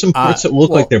 because there's some parts that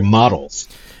look like they're models.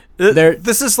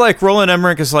 This is like Roland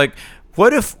Emmerich is like,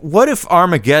 what if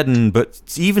Armageddon, but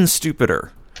even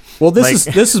stupider? Well, this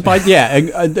is my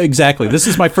exactly. This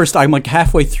is my first. I'm like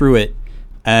halfway through it.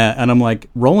 And I'm like,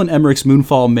 Roland Emmerich's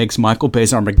Moonfall makes Michael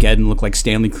Bay's Armageddon look like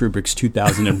Stanley Kubrick's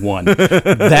 2001.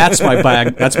 That's my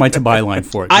byline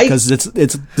for it, because it's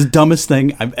the dumbest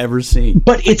thing I've ever seen.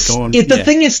 But the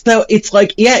thing is though, it's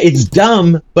like it's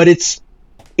dumb, but it's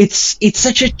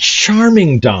such a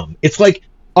charming dumb. It's like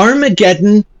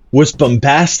Armageddon was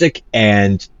bombastic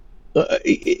and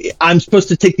I'm supposed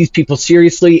to take these people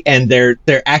seriously, and they're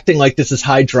acting like this is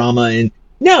high drama. And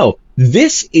no,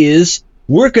 this is.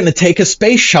 We're going to take a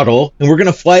space shuttle and we're going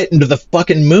to fly it into the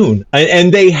fucking moon.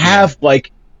 And they have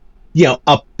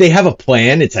they have a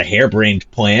plan. It's a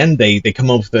harebrained plan. They come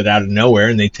up with it out of nowhere,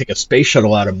 and they take a space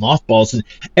shuttle out of mothballs, and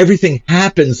everything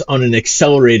happens on an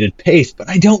accelerated pace, but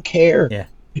I don't care. Yeah.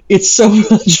 It's so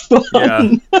much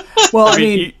fun. Yeah. Well, I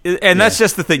mean, that's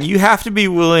just the thing. You have to be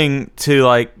willing to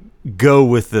like go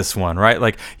with this one, right?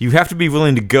 Like, you have to be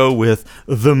willing to go with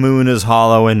the moon is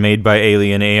hollow and made by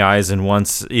alien AIs and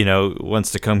wants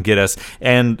to come get us,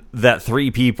 and that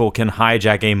 3 people can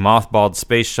hijack a mothballed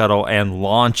space shuttle and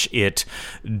launch it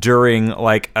during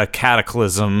like a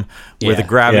cataclysm where the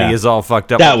gravity is all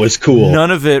fucked up. That was cool. None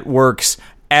of it works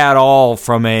at all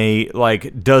from a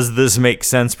like, does this make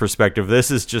sense perspective. This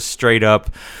is just straight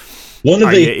up. One of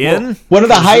the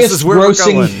highest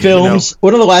grossing films.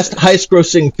 One of the highest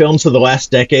grossing films of the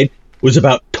last decade was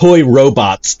about toy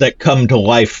robots that come to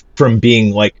life from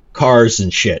being like cars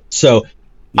and shit. So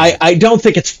I don't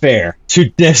think it's fair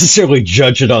to necessarily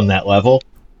judge it on that level.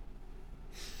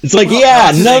 It's like,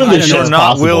 none of this shit is not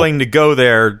possible. willing to go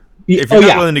there. If you're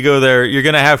not willing to go there, you're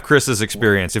going to have Chris's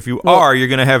experience. If you are, you're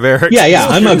going to have Eric's. Yeah,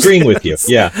 I'm agreeing with you.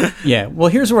 Yeah. Yeah, well,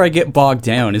 here's where I get bogged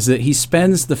down, is that he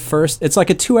spends the first... It's like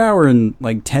a 2-hour and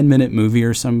like 10-minute movie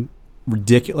or some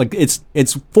ridiculous... Like,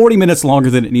 it's 40 minutes longer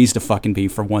than it needs to fucking be,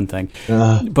 for one thing.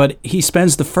 But he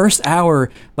spends the first hour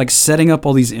like setting up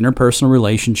all these interpersonal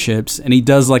relationships, and he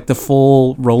does like the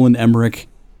full Roland Emmerich,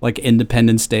 like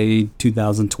Independence Day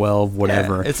 2012,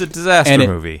 whatever. Yeah, it's a disaster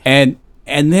movie.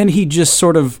 And then he just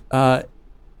sort of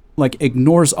like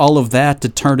ignores all of that to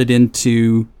turn it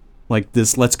into like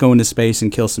this let's go into space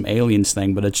and kill some aliens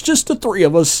thing, but it's just the three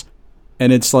of us.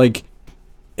 And it's like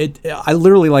I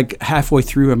literally like halfway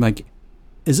through I'm like,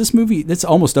 is this movie that's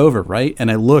almost over, right?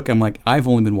 And I look, I'm like, I've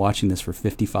only been watching this for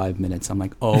 55 minutes. I'm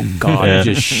like, oh God,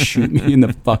 just shoot me in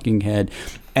the fucking head.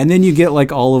 And then you get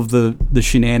like all of the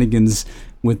shenanigans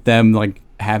with them like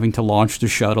having to launch the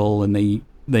shuttle, and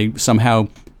they somehow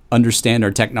understand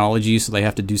our technology, so they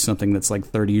have to do something that's like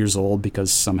 30 years old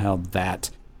because somehow that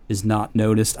is not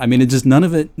noticed. I mean, it just, none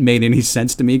of it made any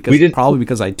sense to me, probably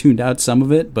because I tuned out some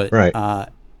of it, but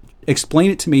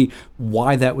explain it to me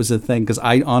why that was a thing, because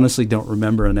I honestly don't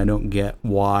remember, and I don't get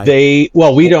why.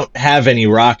 We don't have any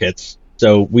rockets,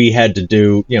 so we had to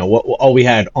do, all we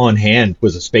had on hand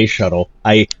was a space shuttle.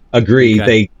 I agree.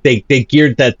 Okay. They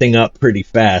geared that thing up pretty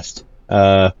fast.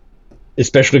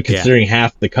 Especially considering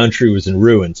half the country was in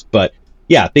ruins. But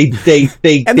yeah, they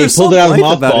pulled it out of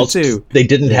mothballs too. They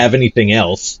didn't have anything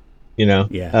else,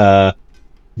 Yeah.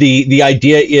 The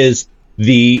idea is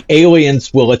the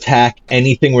aliens will attack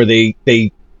anything where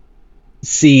they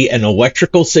see an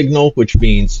electrical signal, which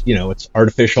means, it's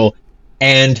artificial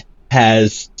and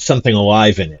has something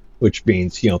alive in it, which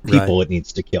means, people it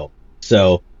needs to kill.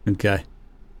 So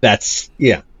that's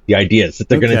the idea is that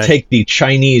they're going to take the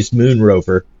Chinese moon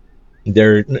rover.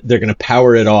 They're going to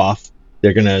power it off.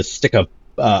 They're going to stick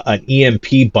an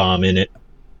EMP bomb in it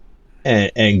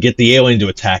and get the alien to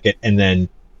attack it, and then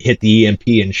hit the EMP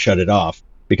and shut it off,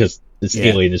 because this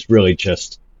alien is really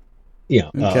just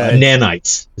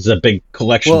nanites. It's a big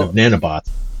collection of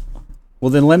nanobots. Well,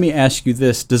 then let me ask you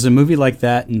this: does a movie like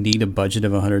that need a budget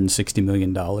of $160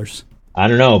 million? I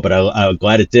don't know, but I'm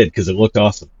glad it did, because it looked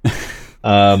awesome.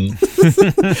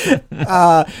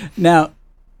 Now.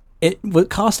 It would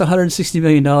cost $160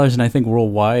 million, and I think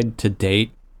worldwide to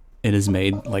date, it has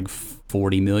made like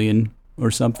 $40 million or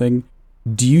something.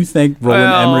 Do you think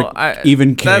Roland Emmerich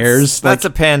even cares? That's a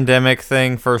pandemic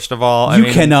thing, first of all.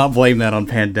 You cannot blame that on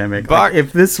pandemic. Like,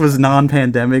 if this was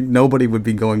non-pandemic, nobody would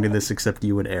be going to this except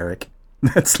you and Eric.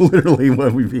 That's literally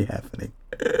what would be happening.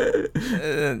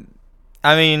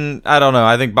 I don't know.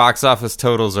 I think box office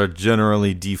totals are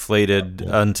generally deflated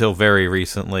until very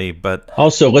recently. But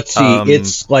also, let's see.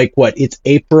 It's like what? It's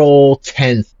April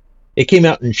 10th. It came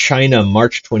out in China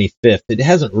March 25th. It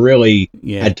hasn't really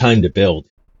had time to build.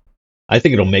 I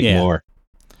think it'll make more.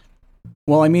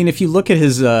 Well, I mean, if you look at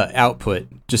his output,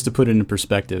 just to put it in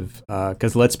perspective,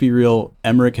 because let's be real,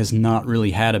 Emmerich has not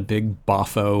really had a big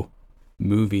boffo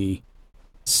movie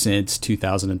since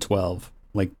 2012.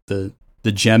 Like the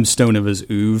gemstone of his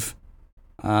oeuvre.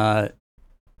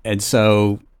 And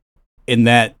so in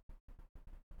that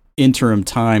interim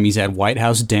time, he's had White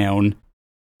House Down,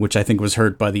 which I think was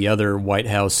hurt by the other White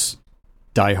House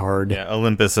Die Hard. Yeah,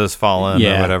 Olympus Has Fallen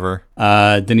or whatever.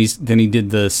 Then he did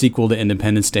the sequel to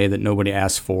Independence Day that nobody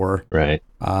asked for. Right.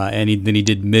 And then he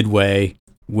did Midway,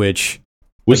 which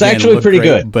was actually pretty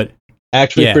good. But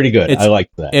actually pretty good. I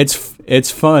liked that.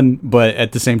 It's fun, but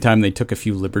at the same time they took a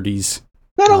few liberties.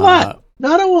 Not a lot.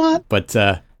 But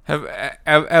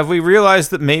have we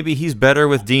realized that maybe he's better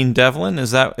with Dean Devlin?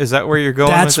 Is that where you're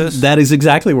going with this? That is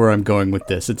exactly where I'm going with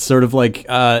this. It's sort of like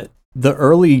the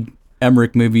early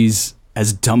Emmerich movies,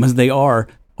 as dumb as they are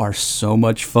so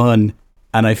much fun.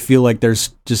 And I feel like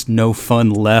there's just no fun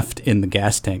left in the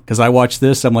gas tank. Because I watch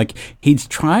this, I'm like, he's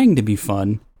trying to be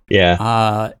fun.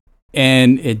 Yeah.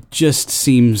 And it just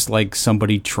seems like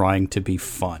somebody trying to be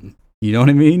fun. You know what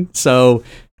I mean? So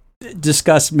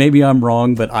discuss, maybe I'm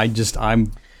wrong, but I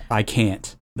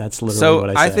can't. That's literally what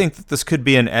I said. I think that this could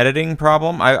be an editing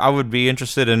problem. I would be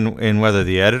interested in whether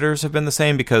the editors have been the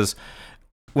same, because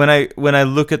when I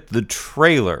look at the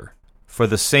trailer for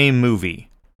the same movie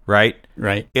right?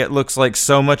 Right. It looks like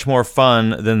so much more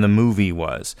fun than the movie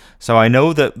was. So I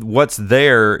know that what's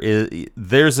there is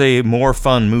there's a more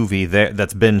fun movie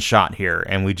that's been shot here,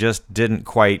 and we just didn't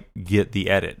quite get the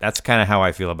edit. That's kind of how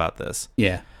I feel about this.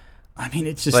 Yeah. I mean,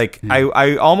 it's just like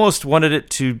I almost wanted it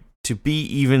to be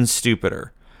even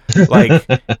stupider. Like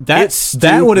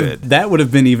that would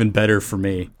have been even better for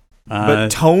me. But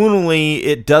tonally,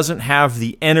 it doesn't have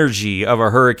the energy of a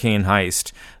hurricane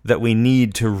heist that we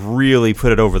need to really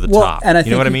put it over the top. And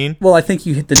you know what I mean? Well, I think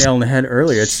you hit the nail on the head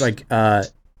earlier. It's like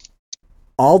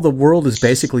all the world is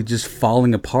basically just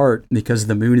falling apart because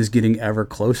the moon is getting ever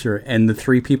closer, and the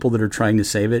three people that are trying to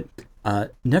save it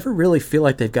never really feel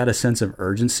like they've got a sense of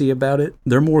urgency about it.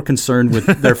 They're more concerned with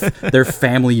their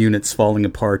family units falling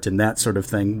apart and that sort of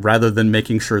thing, rather than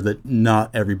making sure that not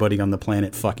everybody on the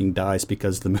planet fucking dies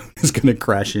because the moon is going to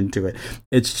crash into it.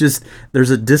 It's just,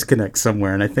 there's a disconnect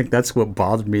somewhere, and I think that's what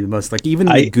bothered me the most. Like, even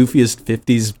in the goofiest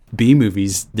 50s B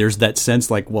movies, there's that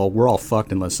sense like, well, we're all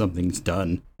fucked unless something's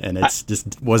done. And it's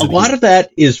just wasn't. A lot of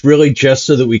that is really just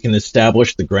so that we can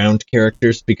establish the ground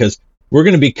characters, because we're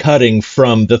going to be cutting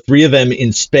from the three of them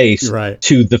in space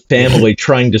to the family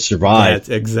trying to survive.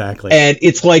 Exactly. And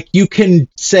it's like, you can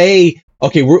say,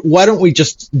 okay, why don't we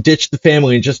just ditch the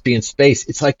family and just be in space?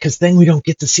 It's like, because then we don't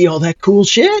get to see all that cool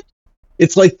shit.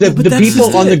 It's like the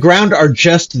people on the ground are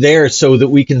just there so that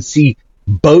we can see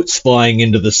boats flying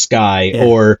into the sky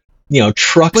or,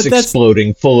 trucks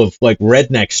exploding full of like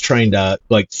rednecks trying to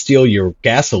like steal your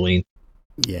gasoline.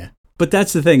 Yeah. But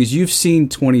that's the thing, is you've seen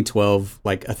 2012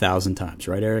 like 1,000 times,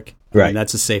 right, Eric? Right. I mean,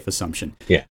 that's a safe assumption.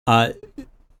 Yeah.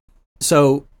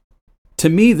 So to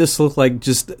me, this looked like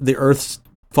just the Earth's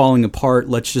falling apart.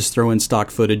 Let's just throw in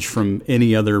stock footage from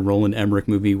any other Roland Emmerich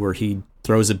movie where he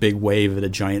throws a big wave at a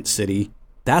giant city.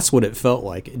 That's what it felt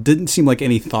like. It didn't seem like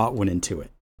any thought went into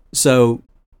it. So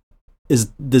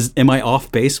am I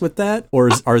off base with that,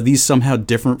 or are these somehow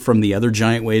different from the other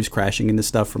giant waves crashing into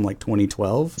stuff from like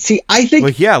 2012? See, I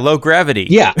think low gravity.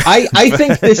 Yeah, I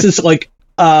think this is like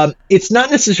it's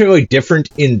not necessarily different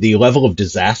in the level of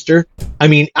disaster. I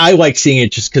mean, I like seeing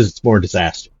it just because it's more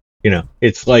disaster.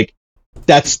 It's like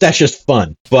that's just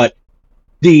fun. But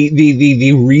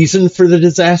the reason for the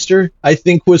disaster, I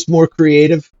think, was more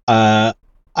creative. I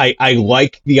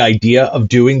like the idea of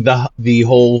doing the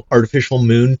whole artificial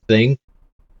moon thing.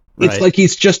 It's like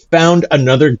he's just found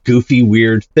another goofy,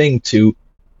 weird thing to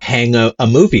hang a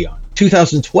movie on.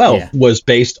 2012 was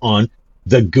based on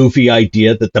the goofy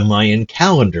idea that the Mayan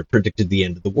calendar predicted the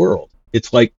end of the world.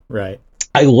 It's like, I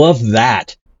love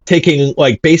that. Taking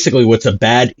like basically what's a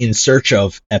bad In Search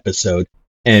Of episode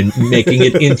and making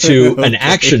it into an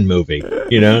action movie,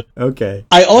 Okay.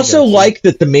 I also like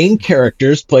that the main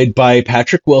characters, played by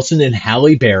Patrick Wilson and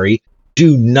Halle Berry,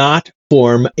 do not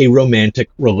form a romantic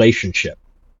relationship.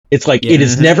 It's like it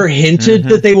is never hinted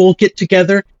that they will get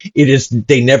together.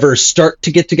 They never start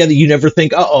to get together. You never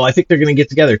think, I think they're going to get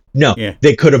together. No,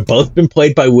 they could have both been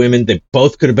played by women. They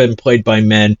both could have been played by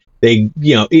men.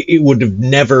 It would have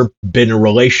never been a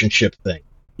relationship thing.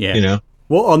 Yeah.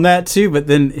 Well, on that too, but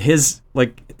then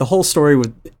the whole story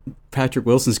with Patrick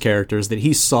Wilson's character is that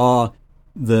he saw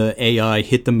the AI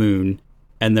hit the moon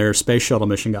and their space shuttle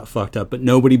mission got fucked up, but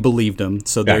nobody believed him.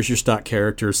 So there's your stock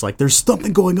characters. Like, there's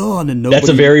something going on, and nobody. That's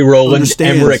a very Roland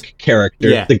Emmerich character,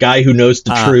 Yeah. The guy who knows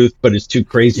the truth but is too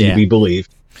crazy to be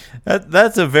believed.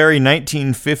 That's a very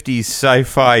 1950s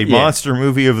sci-fi monster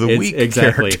movie of the week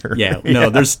character. Yeah, no,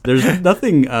 there's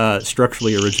nothing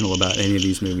structurally original about any of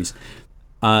these movies.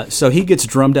 So he gets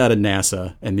drummed out of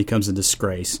NASA and becomes a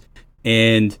disgrace,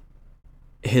 and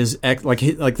his ex,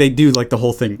 they do the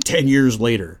whole thing 10 years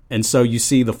later, and so you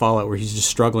see the fallout where he's just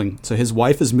struggling. So his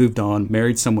wife has moved on,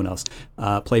 married someone else,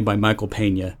 played by Michael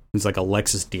Pena, who's like a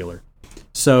Lexus dealer.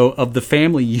 So of the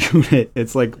family unit,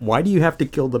 it's like, why do you have to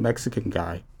kill the Mexican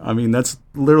guy? I mean, that's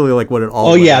literally like what it all.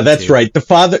 Oh yeah, that's right. The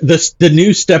father, the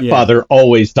new stepfather,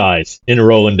 always dies in a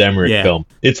Roland Emmerich film.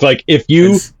 It's like, if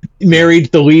you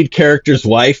married the lead character's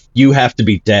wife, you have to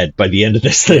be dead by the end of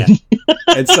this thing. Yeah.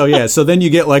 And so then you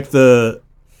get like the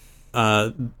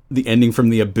ending from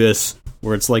The Abyss,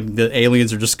 where it's like the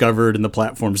aliens are discovered and the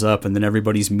platform's up, and then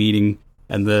everybody's meeting,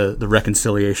 and the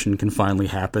reconciliation can finally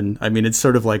happen. I mean, it's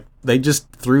sort of like they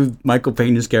just threw Michael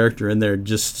Pena's character in there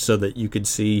just so that you could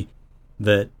see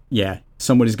that,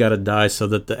 somebody's got to die so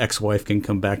that the ex-wife can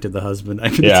come back to the husband. I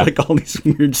mean, it's like all these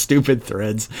weird, stupid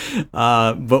threads.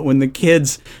 But when the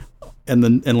kids and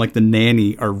the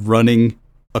nanny are running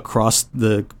across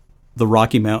the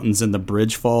Rocky Mountains and the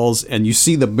bridge falls, and you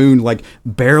see the moon like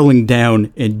barreling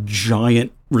down in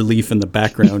giant relief in the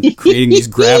background, creating these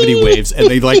gravity waves, and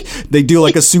they do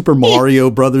like a Super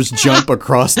Mario Brothers jump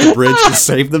across the bridge to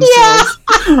save themselves.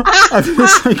 I'm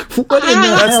just like, what in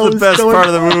the hell That's the best part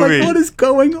of the movie. Like, what is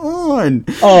going on?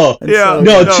 Oh, Yeah,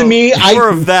 to me, more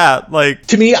of that. Like,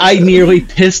 to me, I nearly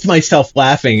pissed myself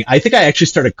laughing. I think I actually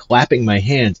started clapping my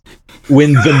hands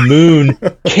when the moon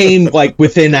came like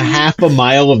within a half a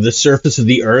mile of the surface of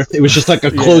the Earth. It was just like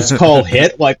a close call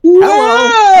hit. Like,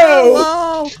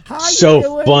 Hello.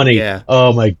 so funny. Yeah.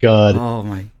 Oh my god. Oh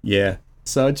my, yeah.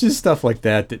 So it's just stuff like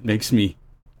that makes me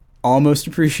almost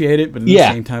appreciate it, but at the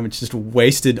same time, it's just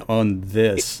wasted on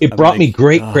this. It brought me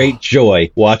great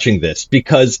joy watching this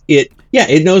because it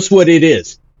knows what it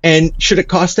is. And should it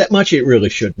cost that much? It really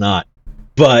should not.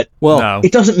 But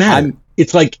it doesn't matter.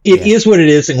 It's like it is what it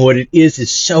is, and what it is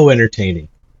so entertaining.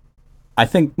 I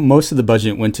think most of the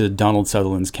budget went to Donald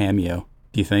Sutherland's cameo.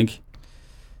 Do you think?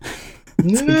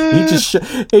 He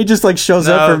just like shows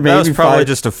up for maybe that was probably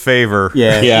just a favor.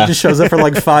 Yeah. He just shows up for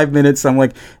like 5 minutes. I'm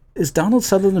like, is Donald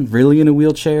Sutherland really in a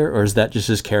wheelchair, or is that just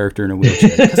his character in a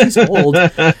wheelchair? Because he's old.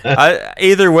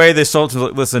 Either way, they sold to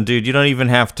listen, dude. You don't even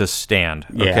have to stand.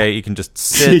 Okay, you can just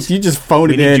sit. You just phone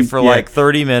it we in need you for like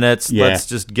 30 minutes. Yeah. Let's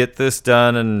just get this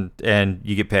done, and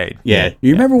you get paid. Yeah.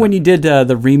 You remember when you did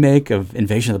the remake of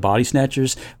Invasion of the Body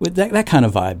Snatchers with that kind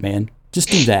of vibe, man? Just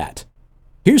do that.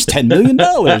 Here's $10 million.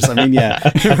 I mean,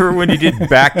 Remember when you did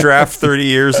Backdraft 30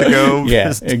 years ago?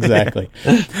 Yeah, exactly.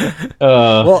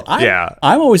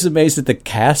 I'm always amazed at the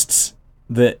casts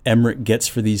that Emmerich gets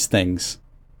for these things.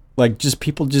 Like, just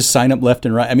people just sign up left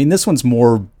and right. I mean, this one's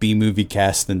more B-movie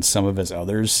cast than some of his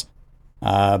others.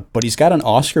 But he's got an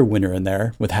Oscar winner in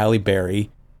there with Halle Berry.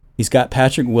 He's got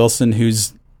Patrick Wilson,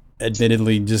 who's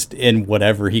admittedly just in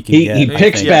whatever he can get. He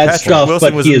picks bad stuff,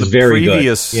 Wilson but he is very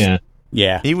good.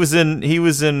 Yeah. He was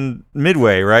in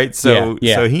Midway, right? So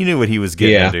so he knew what he was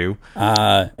getting to do.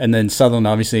 And then Sutherland,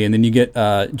 obviously, and then you get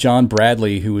John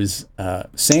Bradley, who is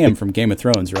Sam from Game of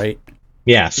Thrones, right?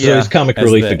 Yeah, so he's comic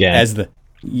relief again. As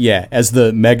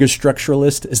the mega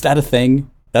structuralist. Is that a thing?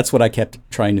 That's what I kept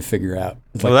trying to figure out.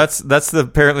 Well, that's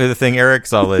apparently the thing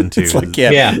Eric's all into. It's like,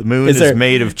 the moon is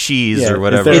made of cheese or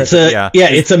whatever.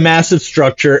 It's a massive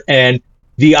structure, and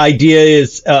the idea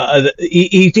is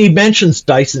he mentions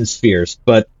Dyson spheres,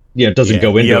 but doesn't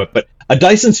go into it. But a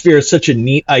Dyson sphere is such a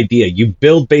neat idea. You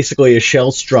build basically a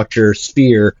shell structure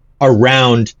sphere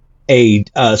around a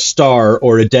star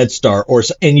or a dead star,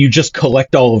 and you just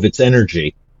collect all of its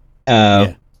energy.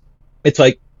 It's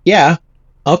like,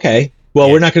 okay. Well,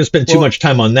 we're not going to spend too much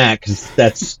time on that because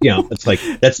that's it's like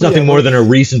that's nothing more than a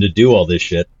reason to do all this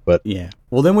shit. But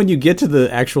well, then when you get to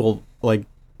the actual like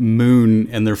moon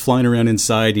and they're flying around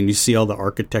inside and you see all the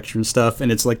architecture and stuff, and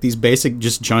it's like these basic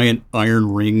just giant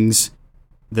iron rings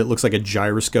that looks like a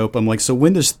gyroscope. I'm like, so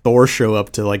when does Thor show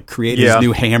up to like create his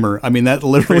new hammer? I mean, that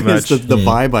literally is the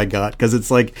vibe I got, because it's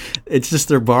like it's just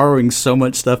they're borrowing so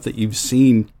much stuff that you've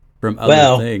seen from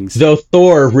other things. Though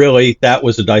Thor, really, that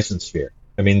was a Dyson sphere.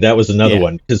 I mean, that was another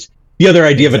one, because the other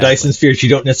idea of a Dyson sphere is you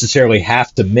don't necessarily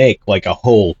have to make like a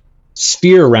whole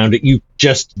sphere around it. You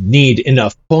just need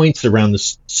enough points around the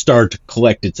star to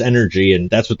collect its energy, and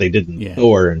that's what they did in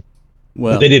Thor. And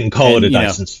but they didn't call it a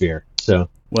Dyson sphere. So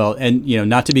and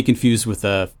not to be confused with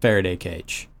a Faraday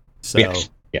cage. So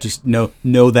just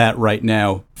know that right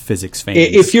now, physics fans.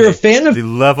 If you're a fan of the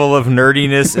level of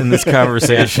nerdiness in this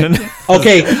conversation.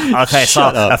 Okay,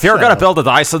 so if you're going to build a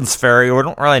Dyson sphere, you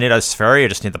don't really need a sphere, you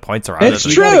just need the points around it.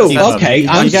 It's true. Okay,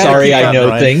 I'm sorry I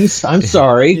know things. I'm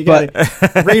sorry, but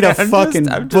read a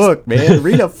fucking book, man.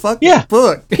 Read a fucking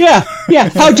book. Yeah.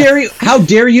 How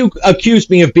dare you accuse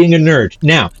me of being a nerd?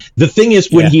 Now, the thing is,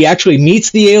 when he actually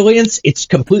meets the aliens, it's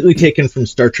completely taken from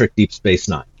Star Trek Deep Space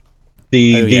Nine.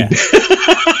 The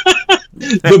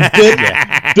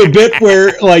bit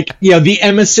where the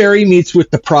emissary meets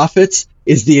with the prophets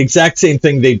is the exact same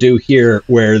thing they do here,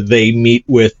 where they meet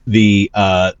with the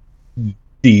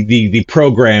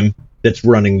program that's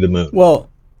running the moon. Well,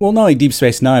 not only Deep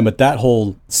Space Nine, but that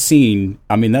whole scene,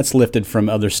 I mean, that's lifted from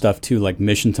other stuff too, like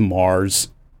Mission to Mars,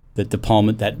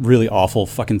 that really awful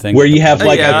fucking thing. Where you have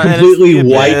a completely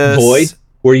white void.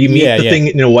 Where you meet the thing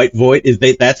in a white void,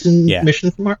 that's in Mission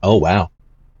to Mars? Oh, wow.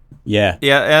 Yeah.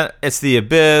 Yeah, it's the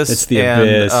Abyss. It's the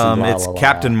Abyss. It's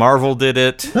Captain Marvel did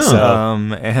it.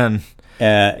 Captain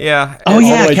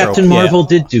Captain Marvel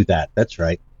did do that. That's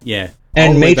right. Yeah.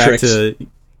 And Matrix.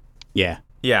 Yeah.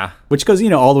 Which goes,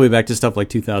 all the way back to stuff like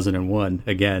 2001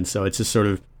 again. So it's just sort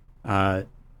of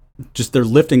just they're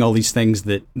lifting all these things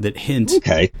that hint.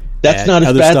 Okay. That's not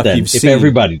as bad then if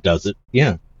everybody does it.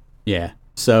 Yeah. Yeah.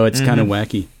 So it's kind of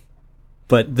wacky.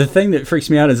 But the thing that freaks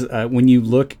me out is when you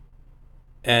look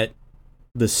at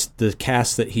the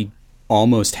cast that he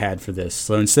almost had for this.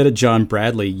 So instead of John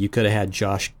Bradley, you could have had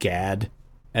Josh Gad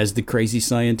as the crazy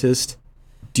scientist.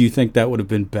 Do you think that would have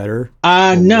been better?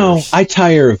 No, I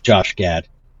tire of Josh Gad,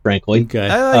 frankly. Okay.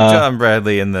 I like John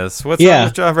Bradley in this. What's wrong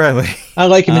with John Bradley? I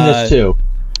like him in this too.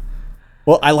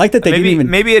 Well, I like that they didn't even...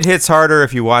 Maybe it hits harder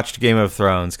if you watched Game of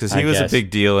Thrones, because he was a big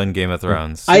deal in Game of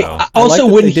Thrones. So. I also,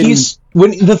 when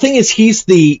the thing is, he's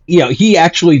he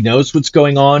actually knows what's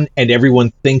going on, and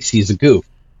everyone thinks he's a goof.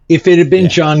 If it had been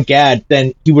John Gad,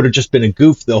 then he would have just been a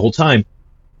goof the whole time.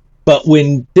 But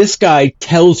when this guy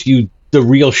tells you the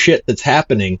real shit that's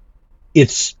happening,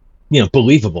 it's,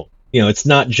 believable. It's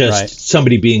not just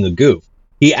somebody being a goof.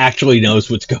 He actually knows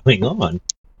what's going on.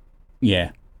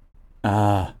 Yeah.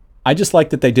 I just like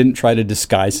that they didn't try to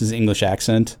disguise his English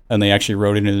accent, and they actually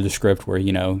wrote it into the script where,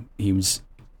 he was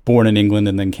born in England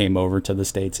and then came over to the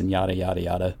States and yada, yada,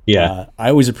 yada. Yeah. I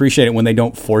always appreciate it when they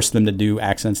don't force them to do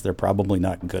accents they're probably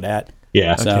not good at.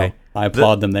 Yeah. So I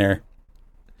applaud them there.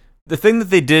 The thing that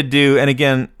they did do, and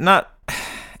again,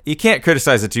 you can't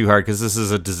criticize it too hard because this is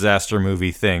a disaster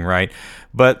movie thing, right?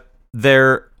 But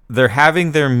they're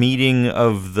having their meeting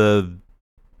of the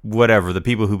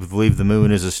people who believe the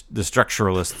moon is the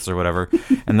structuralists or whatever,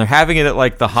 and they're having it at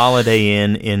like the Holiday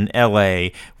Inn in LA,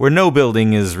 where no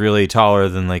building is really taller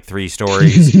than like 3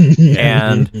 stories,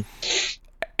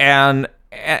 and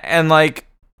like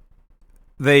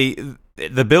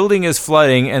the building is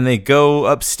flooding, and they go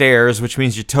upstairs, which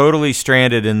means you're totally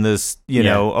stranded in this,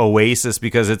 oasis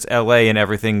because it's LA and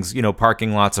everything's,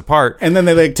 parking lots apart. And then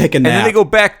they take a nap. And then they go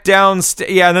back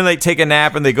downstairs. Yeah, and then they take a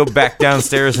nap and they go back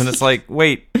downstairs, and it's like,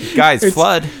 wait, guys,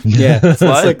 flood. Yeah. Flood? It's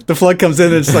like the flood comes in,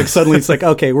 and it's like suddenly it's like,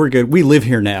 okay, we're good. We live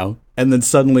here now. And then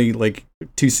suddenly, like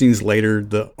 2 scenes later,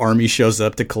 the army shows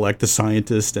up to collect the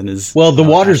scientist and his the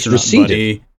water's receded.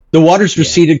 Buddy. The water's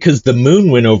receded because the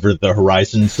moon went over the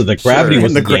horizon, so the gravity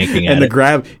wasn't yanking at it.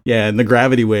 And the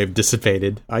gravity wave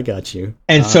dissipated. I got you.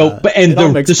 And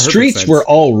the streets were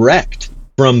all wrecked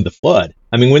from the flood.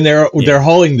 I mean, when they're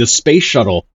hauling the space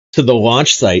shuttle to the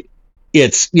launch site,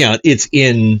 it's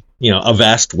in a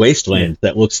vast wasteland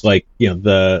that looks like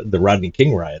the Rodney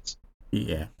King riots.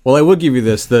 Yeah. Well, I will give you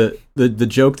this. The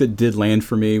joke that did land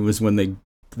for me was when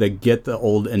they get the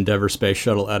old Endeavour space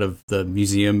shuttle out of the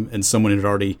museum, and someone had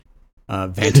already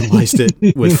vandalized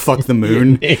it with "fuck the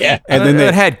moon." Yeah, and then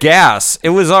it had gas. It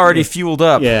was already fueled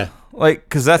up. Yeah, like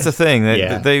because that's the thing.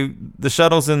 The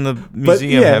shuttles in the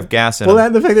museum have gas in them. Well,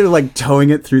 the fact that they're like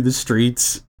towing it through the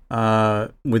streets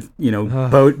with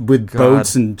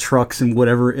boats and trucks and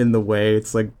whatever in the way.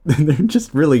 It's like they're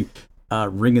just really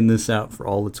ringing this out for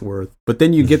all it's worth. But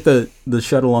then you get the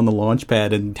shuttle on the launch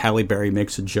pad, and Halle Berry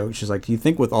makes a joke. She's like, do you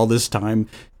think with all this time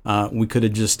we could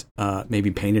have just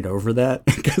maybe painted over that?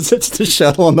 Because it's the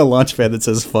shuttle on the launch pad that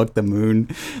says fuck the moon.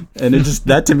 And it just,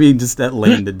 that to me, just that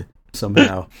landed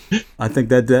somehow. I think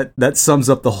that sums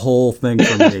up the whole thing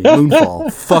for me.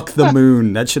 Moonfall, fuck the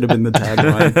moon. That should have been the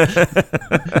tagline.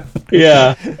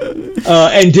 Yeah.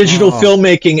 And digital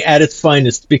filmmaking at its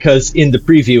finest, because in the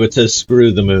preview it says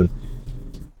screw the moon.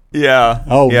 Yeah.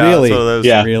 Oh, yeah, really?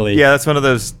 Really? Yeah, that's one of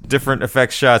those different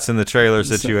effects shots in the trailer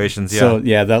situations. So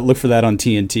look for that on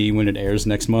TNT when it airs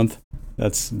next month.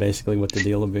 That's basically what the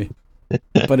deal will be.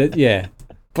 But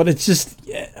it's just,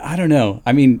 I don't know.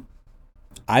 I mean,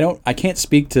 I can't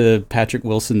speak to Patrick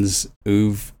Wilson's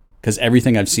oeuvre because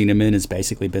everything I've seen him in has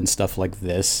basically been stuff like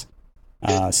this.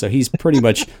 So he's pretty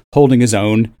much holding his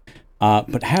own.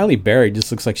 But Halle Berry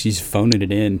just looks like she's phoning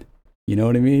it in. You know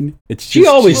what I mean? She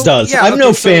always does. I'm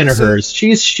no fan of hers.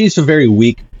 She's a very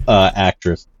weak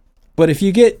actress. But if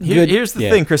you get good, here's the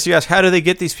thing, Chris. You asked, how do they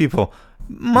get these people?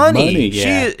 Money.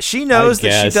 She knows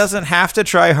that she doesn't have to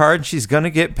try hard. She's going to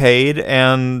get paid,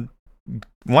 and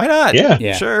why not?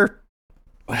 Yeah. Sure.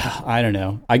 Well, I don't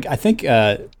know. I think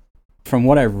from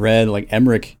what I read, like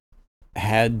Emmerich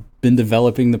had been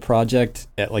developing the project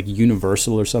at like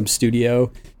Universal or some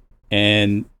studio,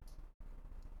 but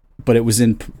it was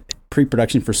in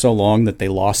pre-production for so long that they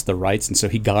lost the rights, and so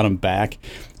he got them back.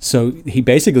 So he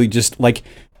basically just like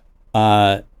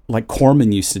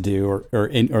Corman used to do,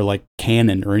 or like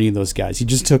Cannon or any of those guys. He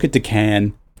just took it to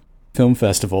Cannes Film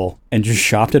Festival and just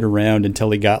shopped it around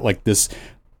until he got like this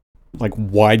like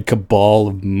wide cabal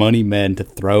of money men to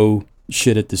throw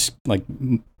shit at the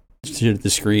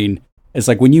screen. It's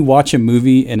like when you watch a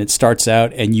movie and it starts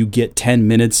out and you get 10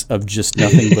 minutes of just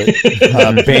nothing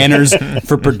but banners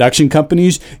for production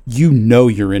companies, you know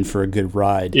you're in for a good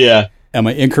ride. Yeah. Am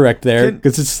I incorrect there?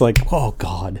 Because it's like, oh,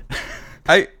 God.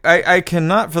 I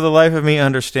cannot for the life of me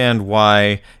understand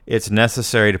why it's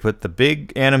necessary to put the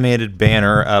big animated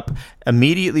banner up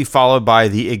immediately followed by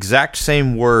the exact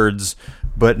same words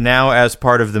but now as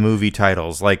part of the movie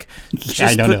titles. Like,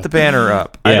 just put the banner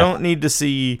up. I don't need to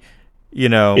see,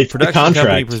 it's production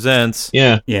company presents.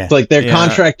 Yeah. It's like they're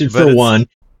contracted for one,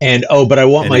 and but I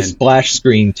want my splash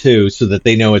screen too, so that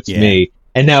they know it's me.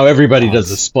 And now everybody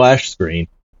does a splash screen.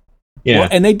 Yeah, well,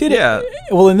 and they did it.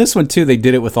 Well, in this one too, they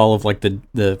did it with all of like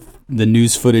the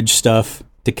news footage stuff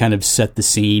to kind of set the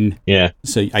scene. Yeah.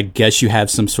 So I guess you have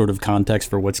some sort of context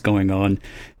for what's going on.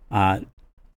 I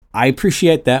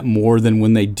appreciate that more than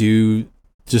when they do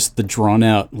just the drawn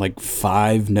out like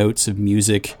 5 notes of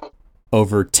music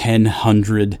over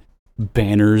 1,000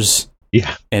 banners.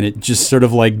 Yeah. And it just sort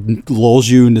of like lulls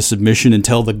you into submission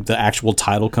until the actual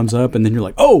title comes up. And then you're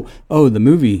like, oh, the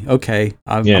movie. Okay.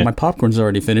 My popcorn's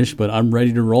already finished, but I'm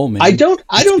ready to roll, man. I don't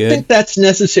think that's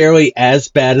necessarily as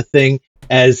bad a thing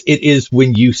as it is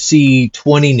when you see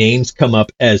 20 names come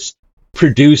up as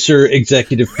producer,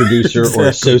 executive producer, or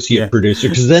associate producer.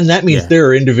 Because then that means there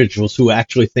are individuals who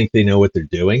actually think they know what they're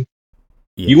doing.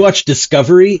 Yeah. You watch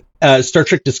Discovery, Star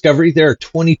Trek Discovery, there are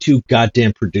 22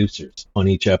 goddamn producers on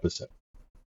each episode.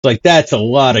 Like that's a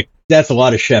lot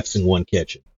of chefs in one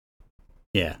kitchen.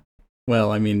 Yeah.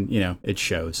 Well, I mean, it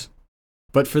shows.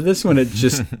 But for this one, it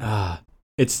just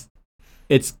it's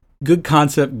good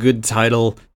concept, good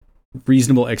title,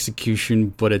 reasonable execution,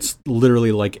 but it's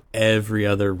literally like every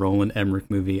other Roland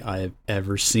Emmerich movie I have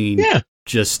ever seen. Yeah.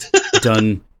 Just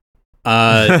done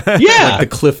like the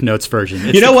Cliff Notes version.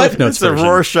 It's It's a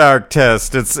Rorschach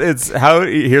test. It's how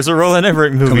here's a Roland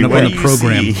Emmerich movie. Coming up on the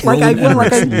program. Roland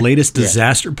Emmerich's latest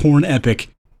disaster porn epic,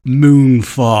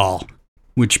 Moonfall,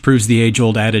 which proves the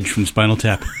age-old adage from Spinal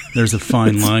Tap. There's a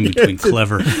fine line between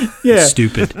clever and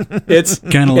stupid. It's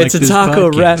kind of like it's a this taco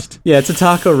podcast. wrapped. Yeah, it's a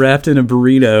taco wrapped in a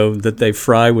burrito that they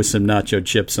fry with some nacho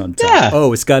chips on top. Yeah.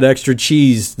 Oh, it's got extra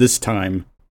cheese this time.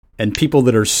 And people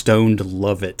that are stoned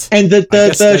love it. And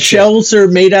the shells are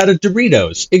made out of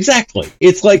Doritos. Exactly.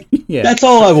 It's like, that's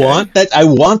all I want. That I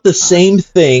want the same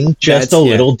thing, just a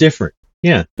little different.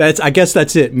 Yeah. I guess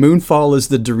that's it. Moonfall is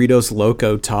the Doritos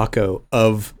Loco Taco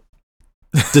of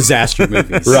disaster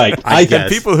movies. Right. I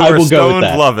guess. People who are stoned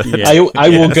love it. Yeah. I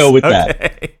will go with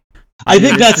that. I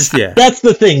think that's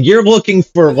the thing. You're looking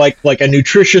for like a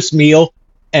nutritious meal,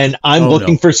 and I'm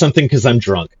looking for something because I'm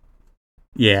drunk.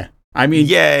 Yeah. I mean,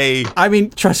 yay! I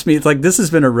mean, trust me, it's like this has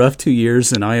been a rough 2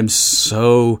 years, and I am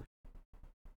so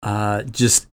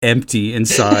just empty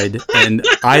inside, and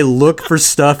I look for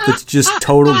stuff that's just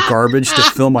total garbage to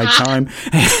fill my time.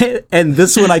 And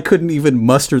this one, I couldn't even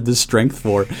muster the strength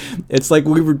for. It's like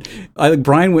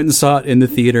Brian went and saw it in the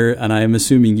theater, and I am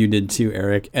assuming you did too,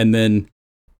 Eric. And then,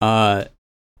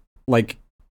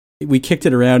 we kicked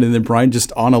it around, and then Brian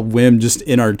just on a whim, just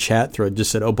in our chat thread,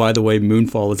 just said, "Oh, by the way,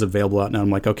 Moonfall is available out now."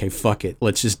 I'm like, "Okay, fuck it,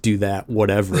 let's just do that,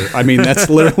 whatever." I mean, that's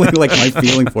literally like my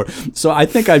feeling for it. So I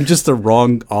think I'm just the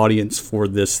wrong audience for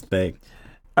this thing.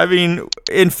 I mean,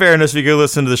 in fairness, if you go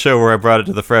listen to the show where I brought it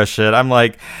to the fresh shit, I'm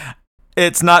like,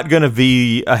 it's not going to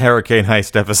be a Hurricane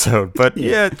Heist episode, but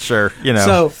yeah, sure,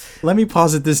 So let me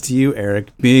posit this to you,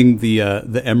 Eric, being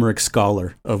the Emmerich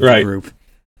scholar of the group.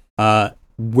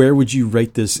 Where would you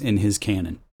rate this in his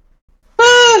canon?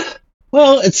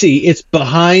 Well, let's see. It's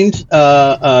behind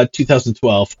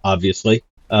 2012, obviously.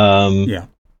 I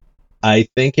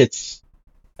think it's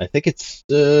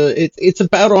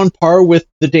about on par with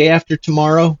The Day After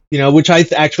Tomorrow. Which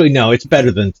it's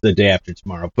better than The Day After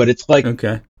Tomorrow. But it's like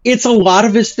it's a lot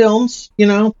of his films,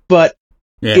 But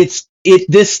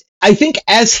I think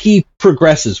as he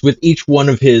progresses with each one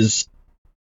of his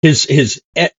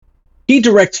he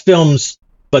directs films,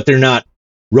 but they're not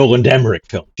Roland Emmerich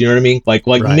films. Do you know what I mean? Like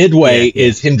Midway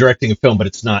is him directing a film, but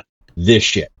it's not this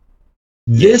shit.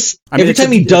 This every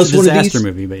time he does one of these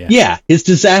movie, but his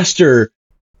disaster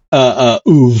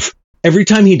every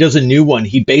time he does a new one,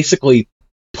 he basically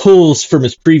pulls from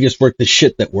his previous work the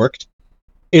shit that worked.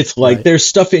 It's like there's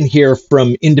stuff in here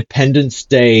from Independence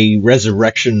Day,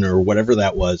 Resurrection, or whatever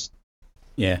that was.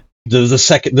 Yeah, the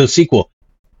sequel.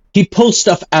 He pulls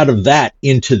stuff out of that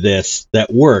into this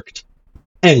that worked,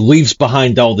 and leaves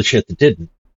behind all the shit that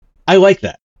didn't. I like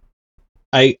that.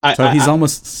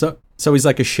 So he's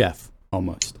like a chef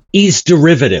almost. He's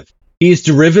derivative. He's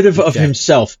derivative of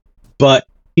himself, but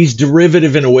he's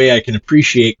derivative in a way I can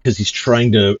appreciate because he's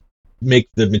trying to make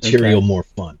the material more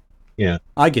fun. Yeah,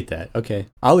 I get that. Okay,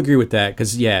 I'll agree with that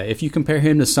because if you compare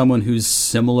him to someone who's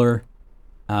similar,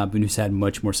 but who's had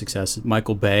much more success,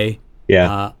 Michael Bay.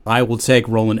 Yeah, I will take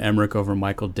Roland Emmerich over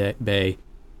Michael Bay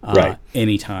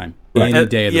anytime. Right. Any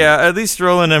day of the week. At least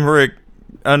Roland Emmerich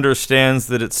understands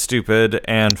that it's stupid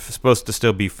and supposed to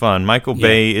still be fun. Michael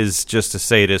Bay is just a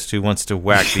sadist who wants to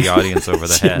whack the audience over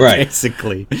the head. Right.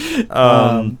 Basically.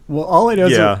 Well, all I know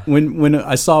is that when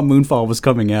I saw Moonfall was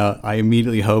coming out, I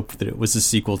immediately hoped that it was a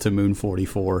sequel to Moon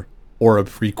 44 or a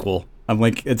prequel. I'm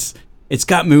like, it's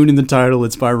got moon in the title.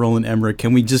 It's by Roland Emmerich.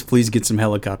 Can we just please get some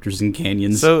helicopters and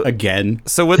canyons again?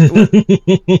 So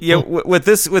what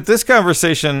this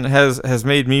conversation has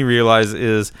made me realize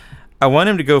is I want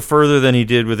him to go further than he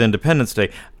did with Independence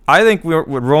Day. I think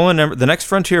the next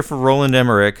frontier for Roland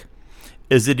Emmerich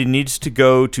is that he needs to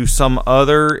go to some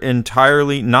other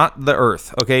entirely, not the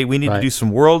Earth, okay? We need to do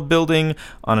some world building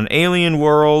on an alien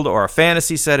world or a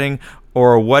fantasy setting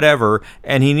or whatever,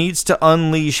 and he needs to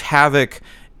unleash havoc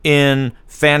in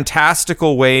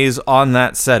fantastical ways on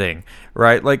that setting,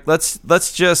 right? Like,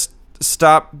 let's just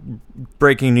stop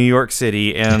breaking New York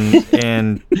City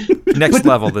and next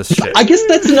level this shit. I guess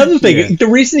that's another thing. Yeah. The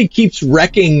reason he keeps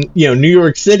wrecking, New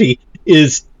York City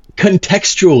is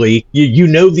contextually, you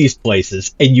know these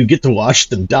places and you get to watch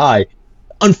them die.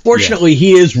 Unfortunately,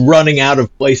 he is running out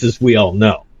of places we all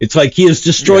know. It's like he has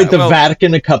destroyed the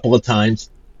Vatican a couple of times.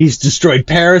 He's destroyed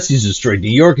Paris. He's destroyed New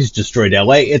York. He's destroyed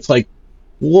LA. It's like,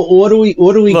 what do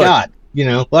we got?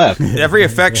 Left. Every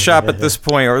effects shop at this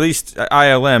point, or at least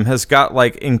ILM, has got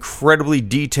like incredibly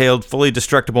detailed, fully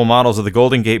destructible models of the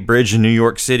Golden Gate Bridge in New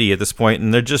York City at this point,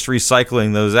 and they're just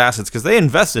recycling those assets because they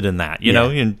invested in that. You know,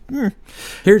 we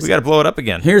got to blow it up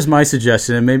again. Here's my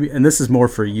suggestion, and this is more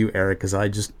for you, Eric, because I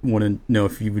just want to know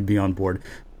if you would be on board.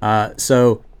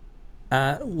 So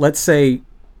let's say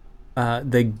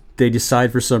they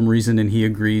decide for some reason, and he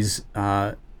agrees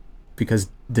because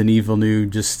Denis Villeneuve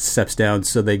just steps down,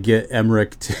 so they get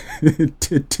Emmerich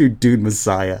to Dune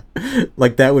Messiah.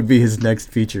 Like, that would be his next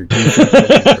feature.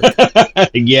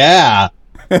 Yeah.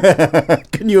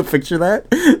 Can you picture that?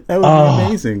 That would be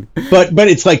amazing. But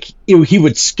it's like he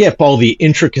would skip all the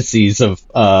intricacies of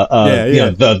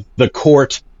the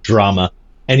court drama,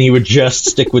 and he would just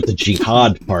stick with the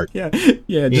jihad part.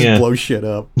 Blow shit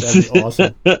up. That'd be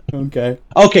awesome.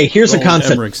 Okay, here's a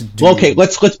concept. Okay,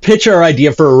 let's pitch our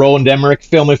idea for a Roland Emmerich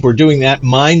film. If we're doing that,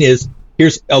 mine is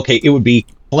it would be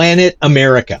Planet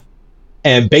America,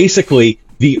 and basically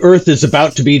the Earth is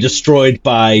about to be destroyed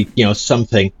by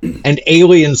something, and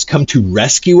aliens come to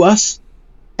rescue us,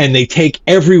 and they take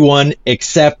everyone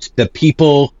except the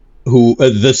people who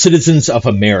the citizens of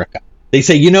America. They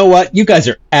say, you know what? You guys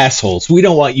are assholes. We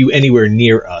don't want you anywhere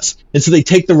near us. And so they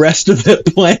take the rest of the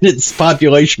planet's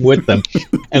population with them,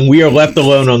 and we are left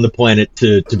alone on the planet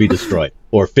to be destroyed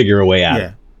or figure a way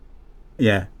out.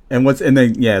 Yeah. And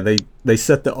they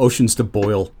set the oceans to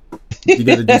boil. You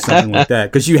got to do something like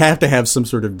that because you have to have some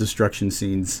sort of destruction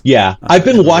scenes. Yeah, I've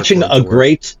been watching a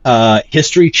great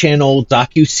History Channel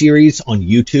docu-series on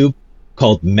YouTube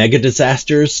called Mega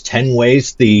Disasters: 10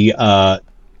 Ways the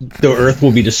Earth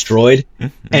will be destroyed,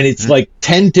 and it's like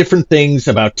 10 different things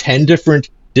about 10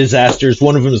 different disasters.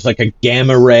 One of them is like a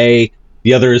gamma ray.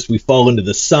 The other is we fall into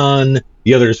the sun.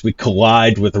 The other is we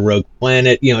collide with a rogue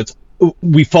planet.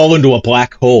 We fall into a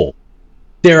black hole.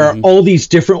 There are all these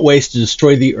different ways to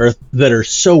destroy the Earth that are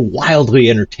so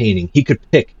wildly entertaining. He could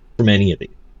pick from any of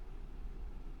these.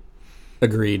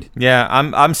 Agreed. Yeah,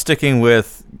 I'm sticking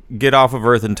with get off of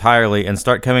Earth entirely and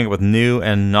start coming up with new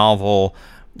and novel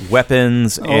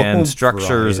weapons and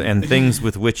structures and things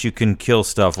with which you can kill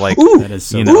stuff. Like that is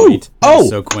so quaint. That is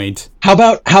so quaint. How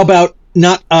about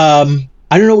not I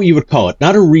don't know what you would call it.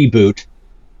 Not a reboot,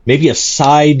 maybe a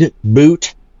side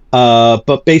boot,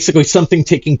 but basically something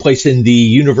taking place in the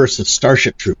universe of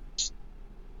Starship Troopers.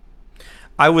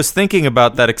 I was thinking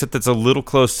about that, except it's a little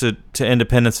close to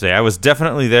Independence Day. I was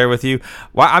definitely there with you.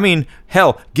 Why? I mean,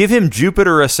 hell, give him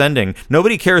Jupiter Ascending.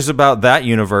 Nobody cares about that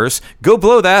universe. Go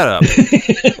blow that up.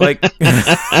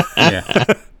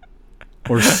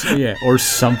 Or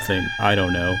something. I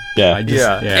don't know.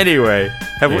 Anyway,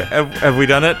 have we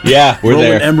done it? Yeah, we're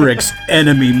Roland there. Emmerich's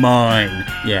Enemy Mine.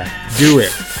 Yeah, do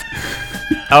it.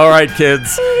 All right,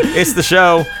 kids. It's the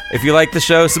show. If you like the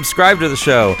show, subscribe to the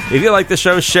show. If you like the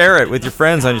show, share it with your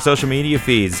friends on your social media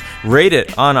feeds. Rate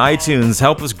it on iTunes.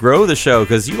 Help us grow the show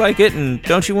because you like it, and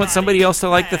don't you want somebody else to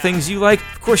like the things you like?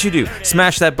 Of course you do.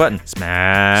 Smash that button.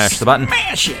 Smash the button.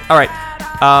 Smash it. All right.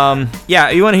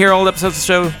 You want to hear old episodes of the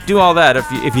show? Do all that.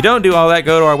 If you don't do all that,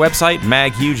 go to our website,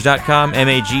 maghuge.com,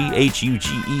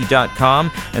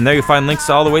 maghuge.com, and there you'll find links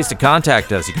to all the ways to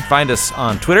contact us. You can find us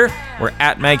on Twitter. We're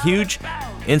at maghuge.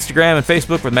 Instagram and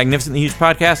Facebook with Magnificently Huge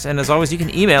Podcast. And as always, you can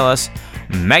email us,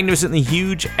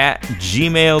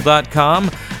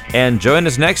 magnificentlyhuge@gmail.com. And join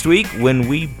us next week when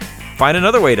we find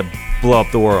another way to blow up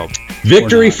the world.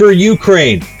 Victory for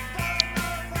Ukraine.